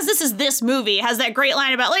 because this movie, has that great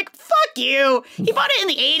line about like, fuck you. He bought it in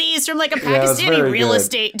the 80s from like a Pakistani real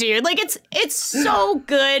estate dude. Like it's so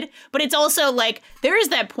good, but it's also like there is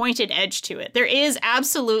that pointed edge to it. There is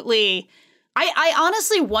absolutely, I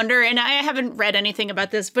honestly wonder, and I haven't read anything about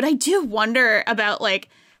this, but I do wonder about like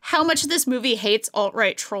how much this movie hates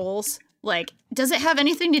alt-right trolls. Like, does it have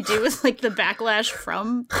anything to do with like the backlash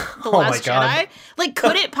from The Last Jedi? Like,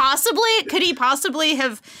 could he possibly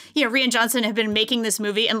have, Rian Johnson have been making this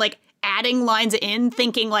movie and like adding lines in,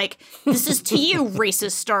 thinking like, this is to you,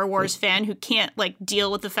 racist Star Wars fan who can't like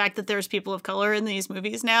deal with the fact that there's people of color in these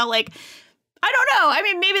movies now? Like, I don't know. I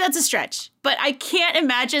mean, maybe that's a stretch, but I can't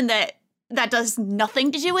imagine that does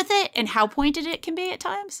nothing to do with it and how pointed it can be at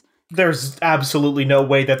times. There's absolutely no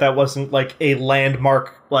way that wasn't like a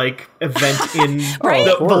landmark like event in right?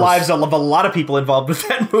 the lives of a lot of people involved with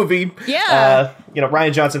that movie. Yeah.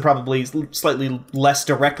 Rian Johnson probably slightly less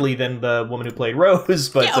directly than the woman who played Rose,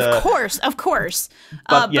 but of course.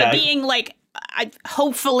 But being like,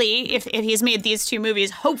 hopefully, if he's made these two movies,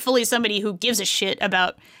 hopefully somebody who gives a shit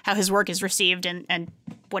about how his work is received and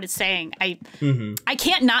what it's saying. I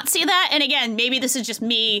can't not see that. And again, maybe this is just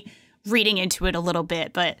me reading into it a little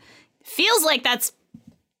bit, but feels like that's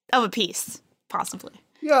of a piece, possibly.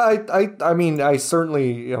 Yeah, I mean, I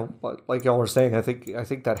certainly, like y'all were saying, I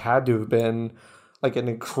think that had to have been like an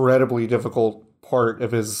incredibly difficult part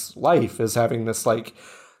of his life, is having this like,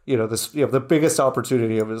 the biggest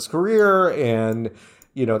opportunity of his career, and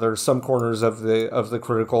there's some corners of the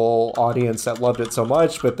critical audience that loved it so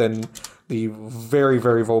much, but then the very,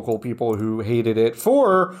 very vocal people who hated it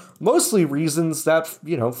for mostly reasons that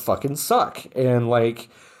fucking suck. And like,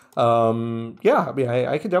 I mean,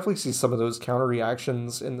 I could definitely see some of those counter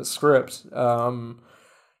reactions in the script.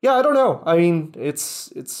 Yeah, I don't know. I mean,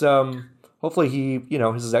 it's hopefully he,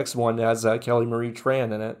 his next one has Kelly Marie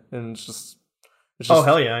Tran in it, and it's just oh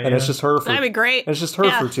hell yeah, and it's just her. That'd be great. It's just her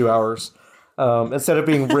for 2 hours, instead of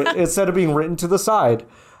being written to the side.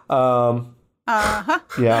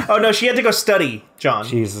 Yeah. Oh no, she had to go study, John.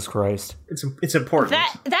 Jesus Christ. It's important.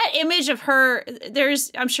 That image of her,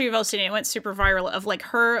 I'm sure you've all seen it. It went super viral of like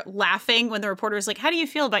her laughing when the reporter was like, "How do you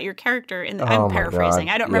feel about your character?" And I'm paraphrasing.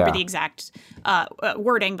 God. I don't remember the exact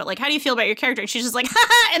wording, but like, "How do you feel about your character?" And she's just like, "Ha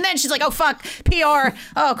ha!" And then she's like, "Oh fuck, PR.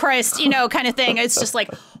 Oh Christ," kind of thing. It's just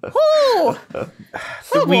like, whoo.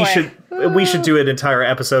 We should do an entire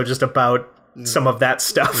episode just about some of that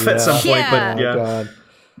stuff at some point. But yeah. Oh, God.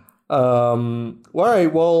 All right.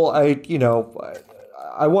 Well,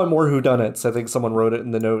 I want more whodunits. I think someone wrote it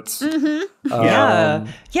in the notes. Mm-hmm.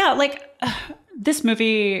 Yeah. Like this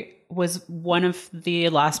movie was one of the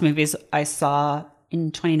last movies I saw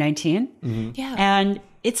in 2019. Mm-hmm. Yeah, and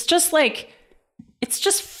it's just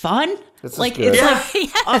fun. It's like good. it's like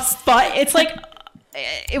a fun. It's like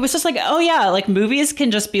it was just like, oh yeah, like movies can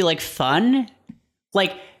just be like fun.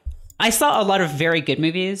 Like I saw a lot of very good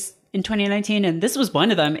movies in 2019, and this was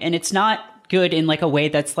one of them, and it's not good in like a way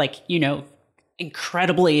that's like,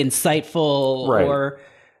 incredibly insightful or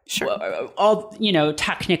all,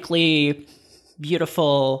 technically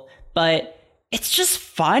beautiful, but it's just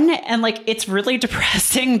fun. And like, it's really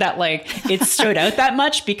depressing that like it stood out that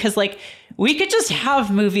much, because like we could just have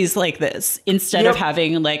movies like this instead of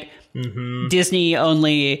having like Disney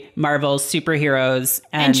only Marvel superheroes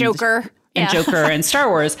and Joker and Joker and Star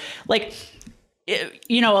Wars. Like,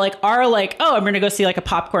 like our like, oh, I'm going to go see like a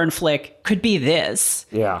popcorn flick could be this.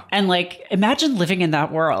 Yeah. And like, imagine living in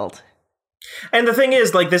that world. And the thing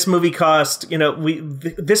is, like, this movie cost,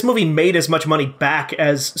 this movie made as much money back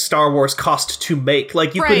as Star Wars cost to make.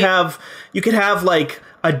 Like, you could have like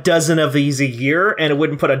a dozen of these a year, and it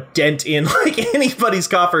wouldn't put a dent in like anybody's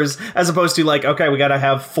coffers, as opposed to like, okay, we got to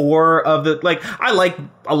have 4 of the, like, I like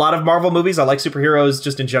a lot of Marvel movies. I like superheroes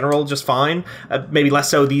just in general, just fine. Maybe less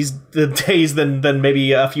so the days than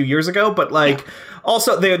maybe a few years ago, but like,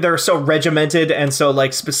 also they're so regimented and so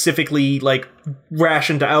like specifically like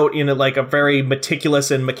rationed out in like a very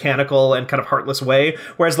meticulous and mechanical and kind of heartless way,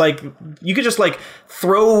 whereas like you could just like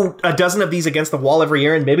throw a dozen of these against the wall every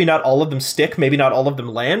year, and maybe not all of them stick, maybe not all of them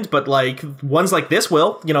land, but like ones like this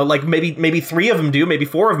will, like maybe 3 of them do, maybe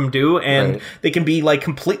 4 of them do, and they can be like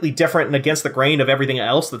completely different and against the grain of everything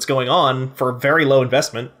else that's going on for very low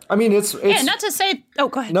investment. I mean, it's not to say, oh,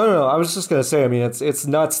 go ahead. No, I was just gonna say, I mean, it's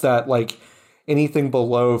nuts that like anything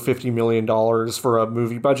below $50 million for a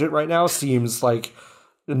movie budget right now seems like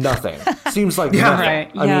nothing. Seems like nothing.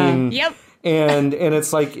 Right. I mean, yep. And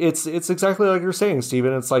it's like it's exactly like you're saying,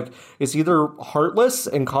 Steven. It's like it's either heartless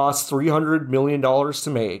and costs $300 million to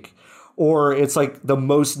make, or it's like the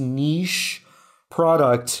most niche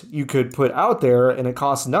product you could put out there and it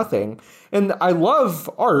costs nothing. And I love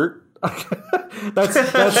art. that's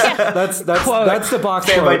the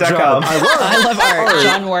box quote, John. I love art.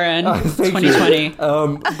 John Warren, 2020.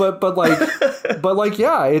 But like,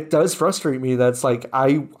 yeah, it does frustrate me. That's like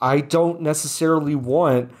I don't necessarily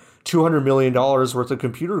want $200 million worth of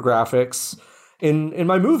computer graphics in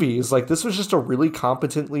my movies. Like, this was just a really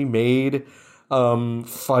competently made,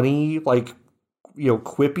 funny, like,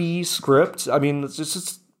 quippy script. I mean, it's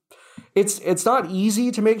just it's not easy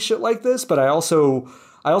to make shit like this, but I also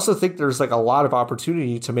think there's like a lot of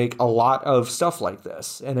opportunity to make a lot of stuff like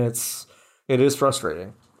this, and it is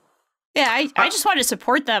frustrating. Yeah, I just want to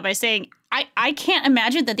support that by saying I can't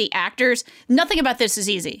imagine that the actors, nothing about this is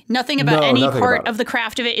easy. Nothing about any part of the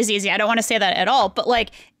craft of it is easy. I don't want to say that at all, but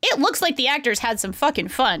like, it looks like the actors had some fucking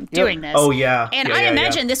fun doing this. Oh yeah. And I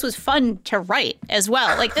imagine this was fun to write as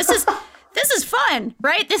well. Like, this is fun,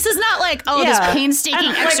 right? This is not like, this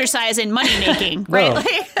painstaking exercise in money making, right?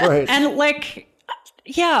 No, right. And like,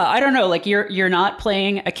 yeah, I don't know. Like, you're not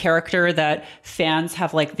playing a character that fans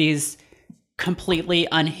have like these completely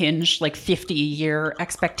unhinged, like 50-year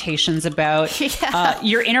expectations about.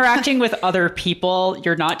 You're interacting with other people.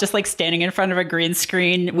 You're not just like standing in front of a green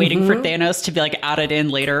screen waiting for Thanos to be like added in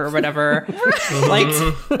later or whatever. Like,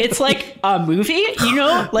 it's like a movie,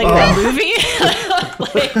 like a movie.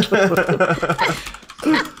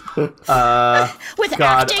 With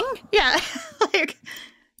acting, yeah. Like,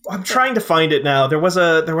 I'm trying to find it now. There was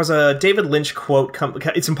a David Lynch quote.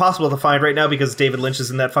 It's impossible to find right now because David Lynch is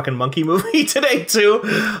in that fucking Monkey movie today too.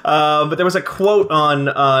 But there was a quote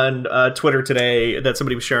on Twitter today that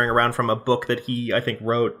somebody was sharing around from a book that he, I think,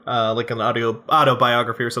 wrote, like an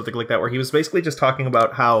autobiography or something like that, where he was basically just talking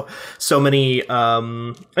about how so many,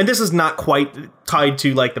 and this is not quite tied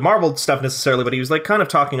to like the Marvel stuff necessarily, but he was like kind of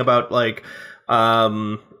talking about like,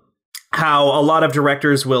 how a lot of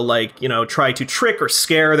directors will like, you know, try to trick or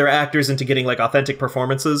scare their actors into getting like authentic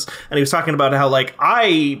performances. And he was talking about how like,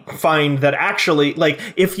 I find that actually like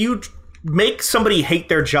if you make somebody hate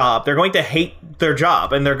their job, they're going to hate their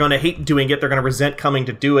job and they're going to hate doing it. They're going to resent coming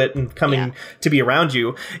to do it and coming to be around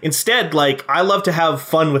you. Instead, like, I love to have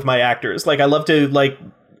fun with my actors. Like, I love to like,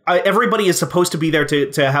 everybody is supposed to be there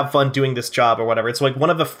to have fun doing this job or whatever. It's like one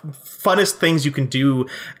of the funnest things you can do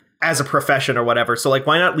as a profession or whatever. So like,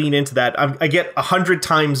 why not lean into that? I get 100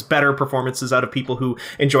 times better performances out of people who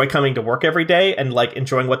enjoy coming to work every day and like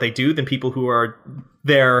enjoying what they do than people who are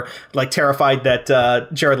there like terrified that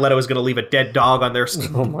Jared Leto is going to leave a dead dog on their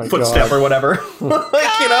footstep or whatever.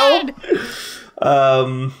 Like, you know?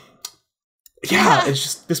 Yeah, it's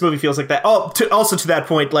just, this movie feels like that. Also to that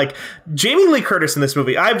point, like, Jamie Lee Curtis in this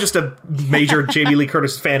movie, I'm just a major Jamie Lee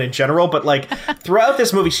Curtis fan in general, but, like, throughout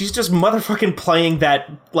this movie, she's just motherfucking playing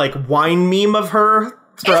that, like, wine meme of her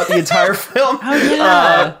throughout the entire film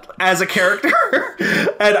as a character.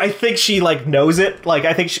 And I think she like knows it. Like,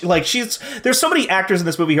 I think there's so many actors in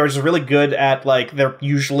this movie who are just really good at like, they're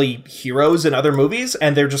usually heroes in other movies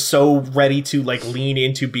and they're just so ready to like lean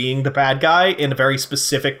into being the bad guy in very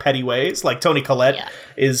specific petty ways. Like Toni Collette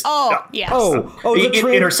is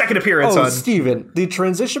in her second appearance on Steven, the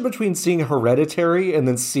transition between seeing Hereditary and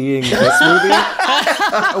then seeing this movie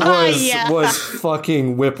was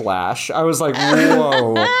fucking whiplash. I was like,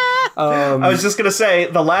 whoa. I was just gonna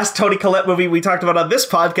say the last Toni Collette movie we talked about on this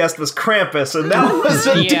podcast was Krampus, and that was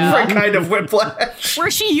a different kind of whiplash,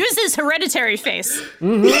 where she uses Hereditary face,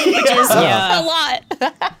 which is a lot.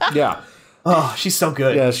 Yeah. Oh, she's so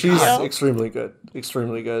good. Yeah, she's extremely good.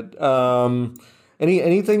 Extremely good.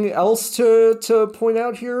 Anything else to point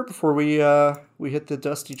out here before we hit the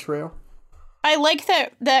dusty trail? I like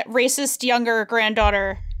that racist younger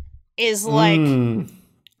granddaughter is like.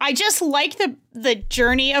 I just like the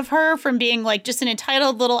journey of her from being like just an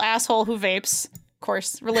entitled little asshole who vapes, of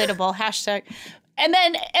course, relatable, hashtag. And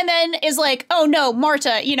then is like, oh no,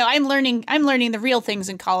 Marta, you know, I'm learning the real things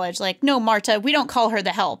in college. Like, no, Marta, we don't call her the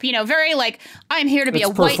help. You know, very like, I'm here to be a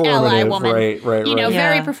white ally woman. Right. You know,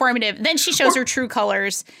 very performative. Then she shows her true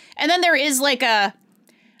colors. And then there is like I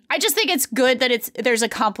just think it's good that there's a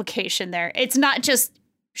complication there. It's not just,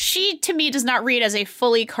 she to me does not read as a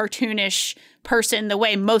fully cartoonish person the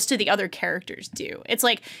way most of the other characters do. It's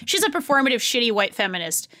like, she's a performative, shitty white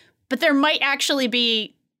feminist, but there might actually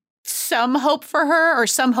be some hope for her or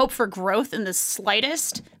some hope for growth in the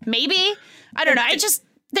slightest. Maybe. I don't know.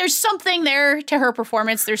 There's something there to her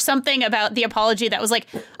performance. There's something about the apology that was like,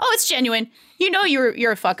 oh, it's genuine. You know,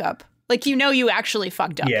 you're a fuck up. Like, you know, you actually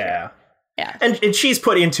fucked up. Yeah. Yeah. And she's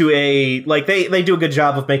put into a, like, they do a good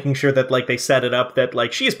job of making sure that, like, they set it up that,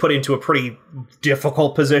 like, she is put into a pretty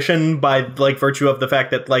difficult position by, like, virtue of the fact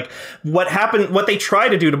that, like, what they try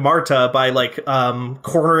to do to Marta by, like,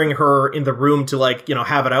 cornering her in the room to, like, you know,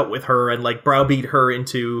 have it out with her and, like, browbeat her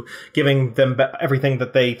into giving them everything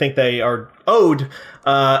that they think they are owed,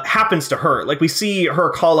 happens to her. Like, we see her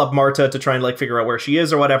call up Marta to try and, like, figure out where she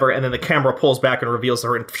is or whatever, and then the camera pulls back and reveals that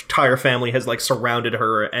her entire family has, like, surrounded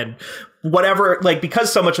her and whatever, like,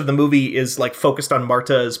 because so much of the movie is like focused on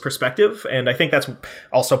Marta's perspective, and I think that's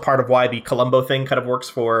also part of why the Columbo thing kind of works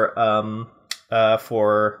for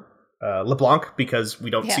LeBlanc, because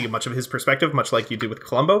we don't see much of his perspective, much like you do with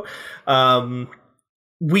Columbo.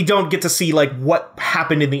 We don't get to see like what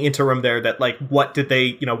happened in the interim there. That like what did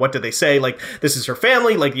they say? Like, this is her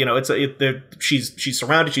family. Like, you know, she's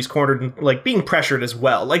surrounded, she's cornered, and like being pressured as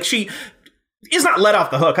well. Like, she is not let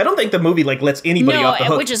off the hook. I don't think the movie like lets anybody off the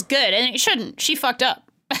hook, which is good, and it shouldn't. She fucked up.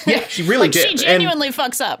 Yeah, she really like, did. She genuinely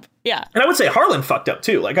fucks up. Yeah, and I would say Harlan fucked up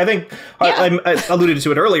too. Like, I think I alluded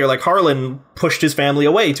to it earlier. Like, Harlan pushed his family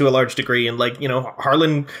away to a large degree, and like, you know,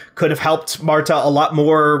 Harlan could have helped Marta a lot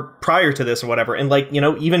more prior to this or whatever. And like, you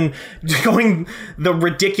know, even going the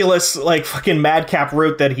ridiculous like fucking madcap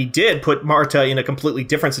route that he did put Marta in a completely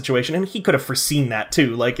different situation, and he could have foreseen that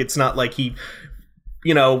too. Like, it's not like he,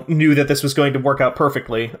 you know, knew that this was going to work out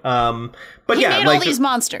perfectly. But he made like all these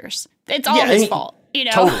monsters. It's all his fault. You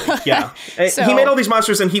know? Totally, yeah. So, he made all these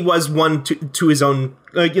monsters, and he was one to his own,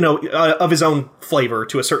 of his own flavor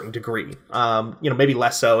to a certain degree. Maybe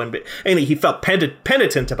less so, and he felt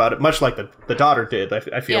penitent about it, much like the daughter did.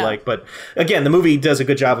 I feel like, but again, the movie does a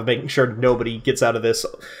good job of making sure nobody gets out of this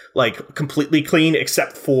like completely clean,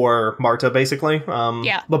 except for Marta, basically.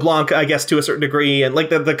 LeBlanc, I guess, to a certain degree, and like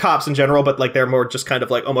the cops in general, but like they're more just kind of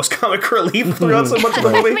like almost comic relief throughout so much of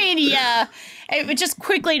the movie. I mean, yeah. Just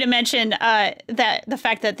quickly to mention that the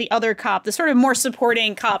fact that the other cop, the sort of more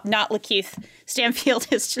supporting cop, not Lakeith Stanfield,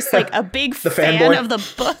 Arnold is just like a big fan fanboy of the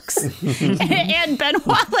books, and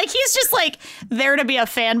Benoit, like he's just like there to be a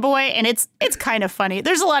fanboy, and it's kind of funny.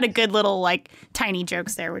 There's a lot of good little like tiny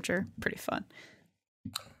jokes there, which are pretty fun.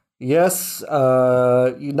 Yes,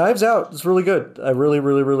 Knives Out is really good. I really,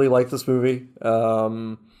 really, really like this movie.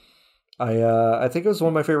 I think it was one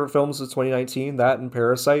of my favorite films of 2019. That and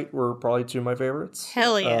Parasite were probably two of my favorites.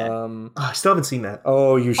 Hell yeah! I still haven't seen that.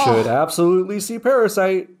 Oh, you should absolutely see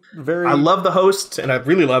Parasite. I love The Host, and I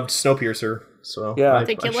really loved Snowpiercer. So yeah, I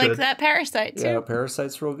think you like that Parasite too. Yeah,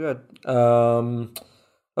 Parasite's real good.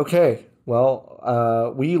 Okay,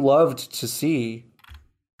 well, we loved to see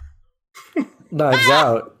Knives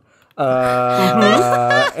Out.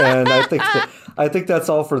 And I think that's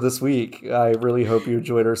all for this week. I really hope you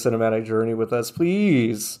enjoyed our cinematic journey with us.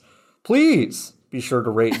 Please be sure to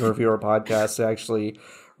rate and review our podcast. It actually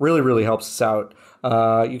really, really helps us out.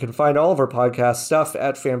 You can find all of our podcast stuff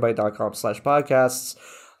at fanbyte.com/podcasts.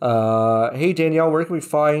 Hey, Danielle, where can we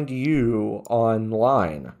find you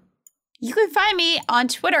online? You can find me on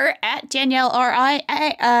Twitter at Danielle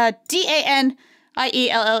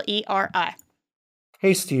DANIELLERI.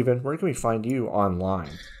 Hey, Steven, where can we find you online?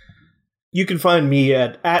 You can find me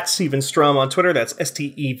at Steven Strom on Twitter. That's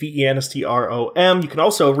STEVENSTROM. You can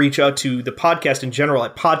also reach out to the podcast in general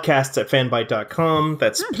at podcasts@fanbyte.com.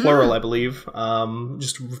 That's plural, I believe.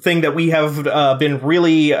 Just a thing that we have been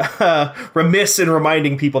really remiss in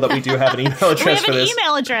reminding people that we do have an email address for this. We have an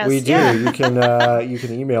email address. We do. Yeah. You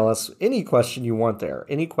can email us any question you want there.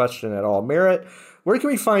 Any question at all. Merritt, where can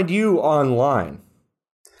we find you online?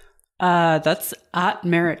 That's at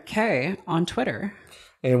Merritt K on Twitter.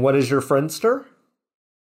 And what is your Friendster?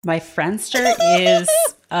 My Friendster is,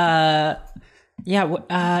 no,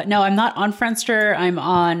 I'm not on Friendster. I'm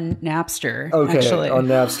on Napster. Okay, actually. on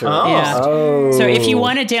Napster. Oh. Yeah. Oh. So if you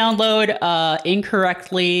want to download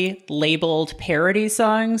incorrectly labeled parody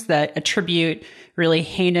songs that attribute really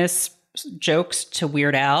heinous jokes to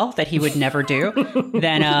Weird Al that he would never do,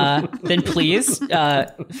 then please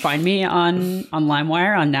find me on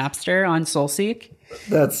LimeWire, on Napster, on SoulSeek.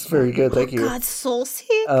 That's very good. Thank you. God,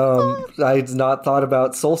 SoulSeek? I'd not thought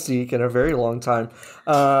about SoulSeek in a very long time.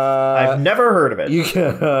 I've never heard of it. You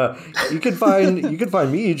can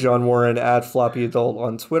find me, John Warren, at Floppy Adult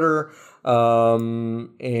on Twitter. Let's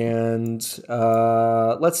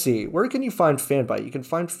see, where can you find Fanbyte? You can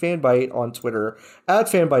find Fanbyte on Twitter at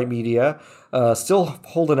Fanbyte Media. Still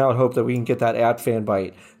holding out hope that we can get that at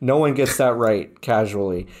Fanbyte. No one gets that right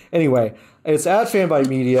casually. Anyway, it's at Fanbyte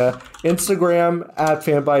Media, Instagram at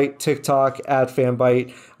Fanbyte, TikTok at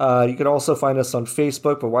Fanbyte. You can also find us on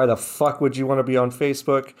Facebook, but why the fuck would you want to be on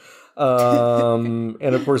Facebook? And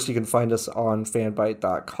of course, you can find us on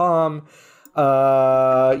fanbyte.com.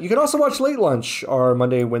 You can also watch Late Lunch, our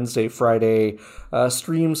Monday, Wednesday, Friday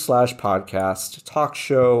stream/podcast talk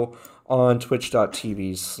show on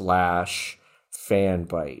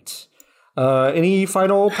twitch.tv/fanbyte. Any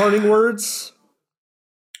final parting words?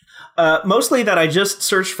 Mostly that I just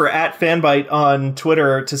searched for @Fanbyte on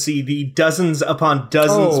Twitter to see the dozens upon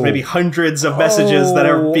dozens, maybe hundreds of messages that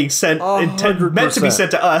are being sent, meant to be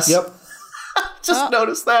sent to us. Yep. Just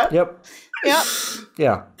noticed that. Yep.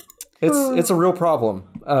 Yeah. It's a real problem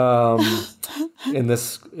in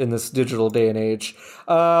this digital day and age.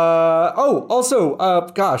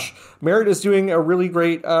 Gosh, Merritt is doing a really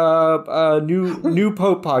great new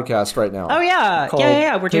Pope podcast right now. Oh yeah,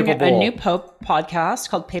 yeah. We're doing Papal a Bull. new Pope podcast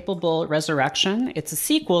called Papal Bull Resurrection. It's a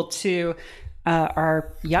sequel to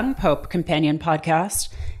our Young Pope companion podcast,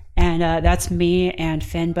 and that's me and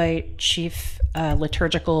Fanbyte chief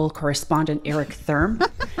liturgical correspondent Eric Thurm.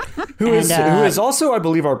 Who is also, I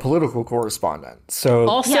believe, our political correspondent. So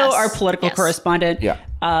also our political correspondent. Yeah.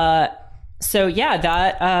 That's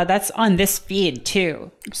on this feed too.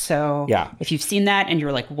 So if you've seen that and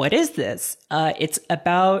you're like, what is this? It's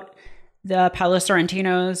about the Paolo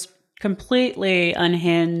Sorrentino's completely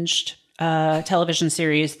unhinged television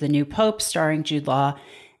series, The New Pope, starring Jude Law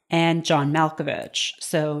and John Malkovich.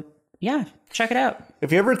 So yeah, check it out.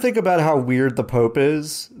 If you ever think about how weird the Pope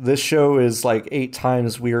is, this show is like 8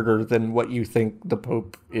 times weirder than what you think the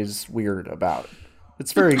Pope is weird about.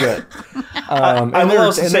 It's very good. And there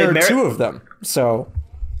are 2 of them. So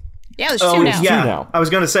yeah, there's 2 now. Yeah, I was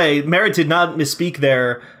going to say, Merritt did not misspeak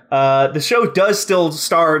there. The show does still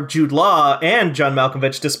star Jude Law and John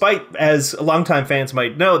Malkovich, despite, as longtime fans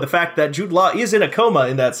might know, the fact that Jude Law is in a coma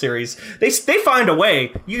in that series. They find a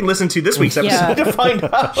way. You can listen to this week's episode to find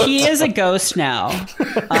out. He is a ghost now.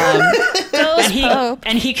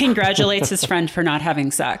 And he congratulates his friend for not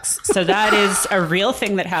having sex. So that is a real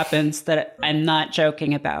thing that happens that I'm not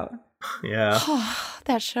joking about. Yeah.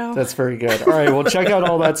 love that show. That's very good. All right, well, check out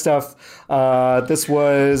all that stuff. This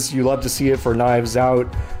was You Love to See It for Knives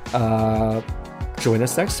Out. Join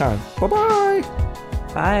us next time. Bye-bye.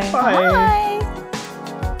 Bye. Bye. Bye.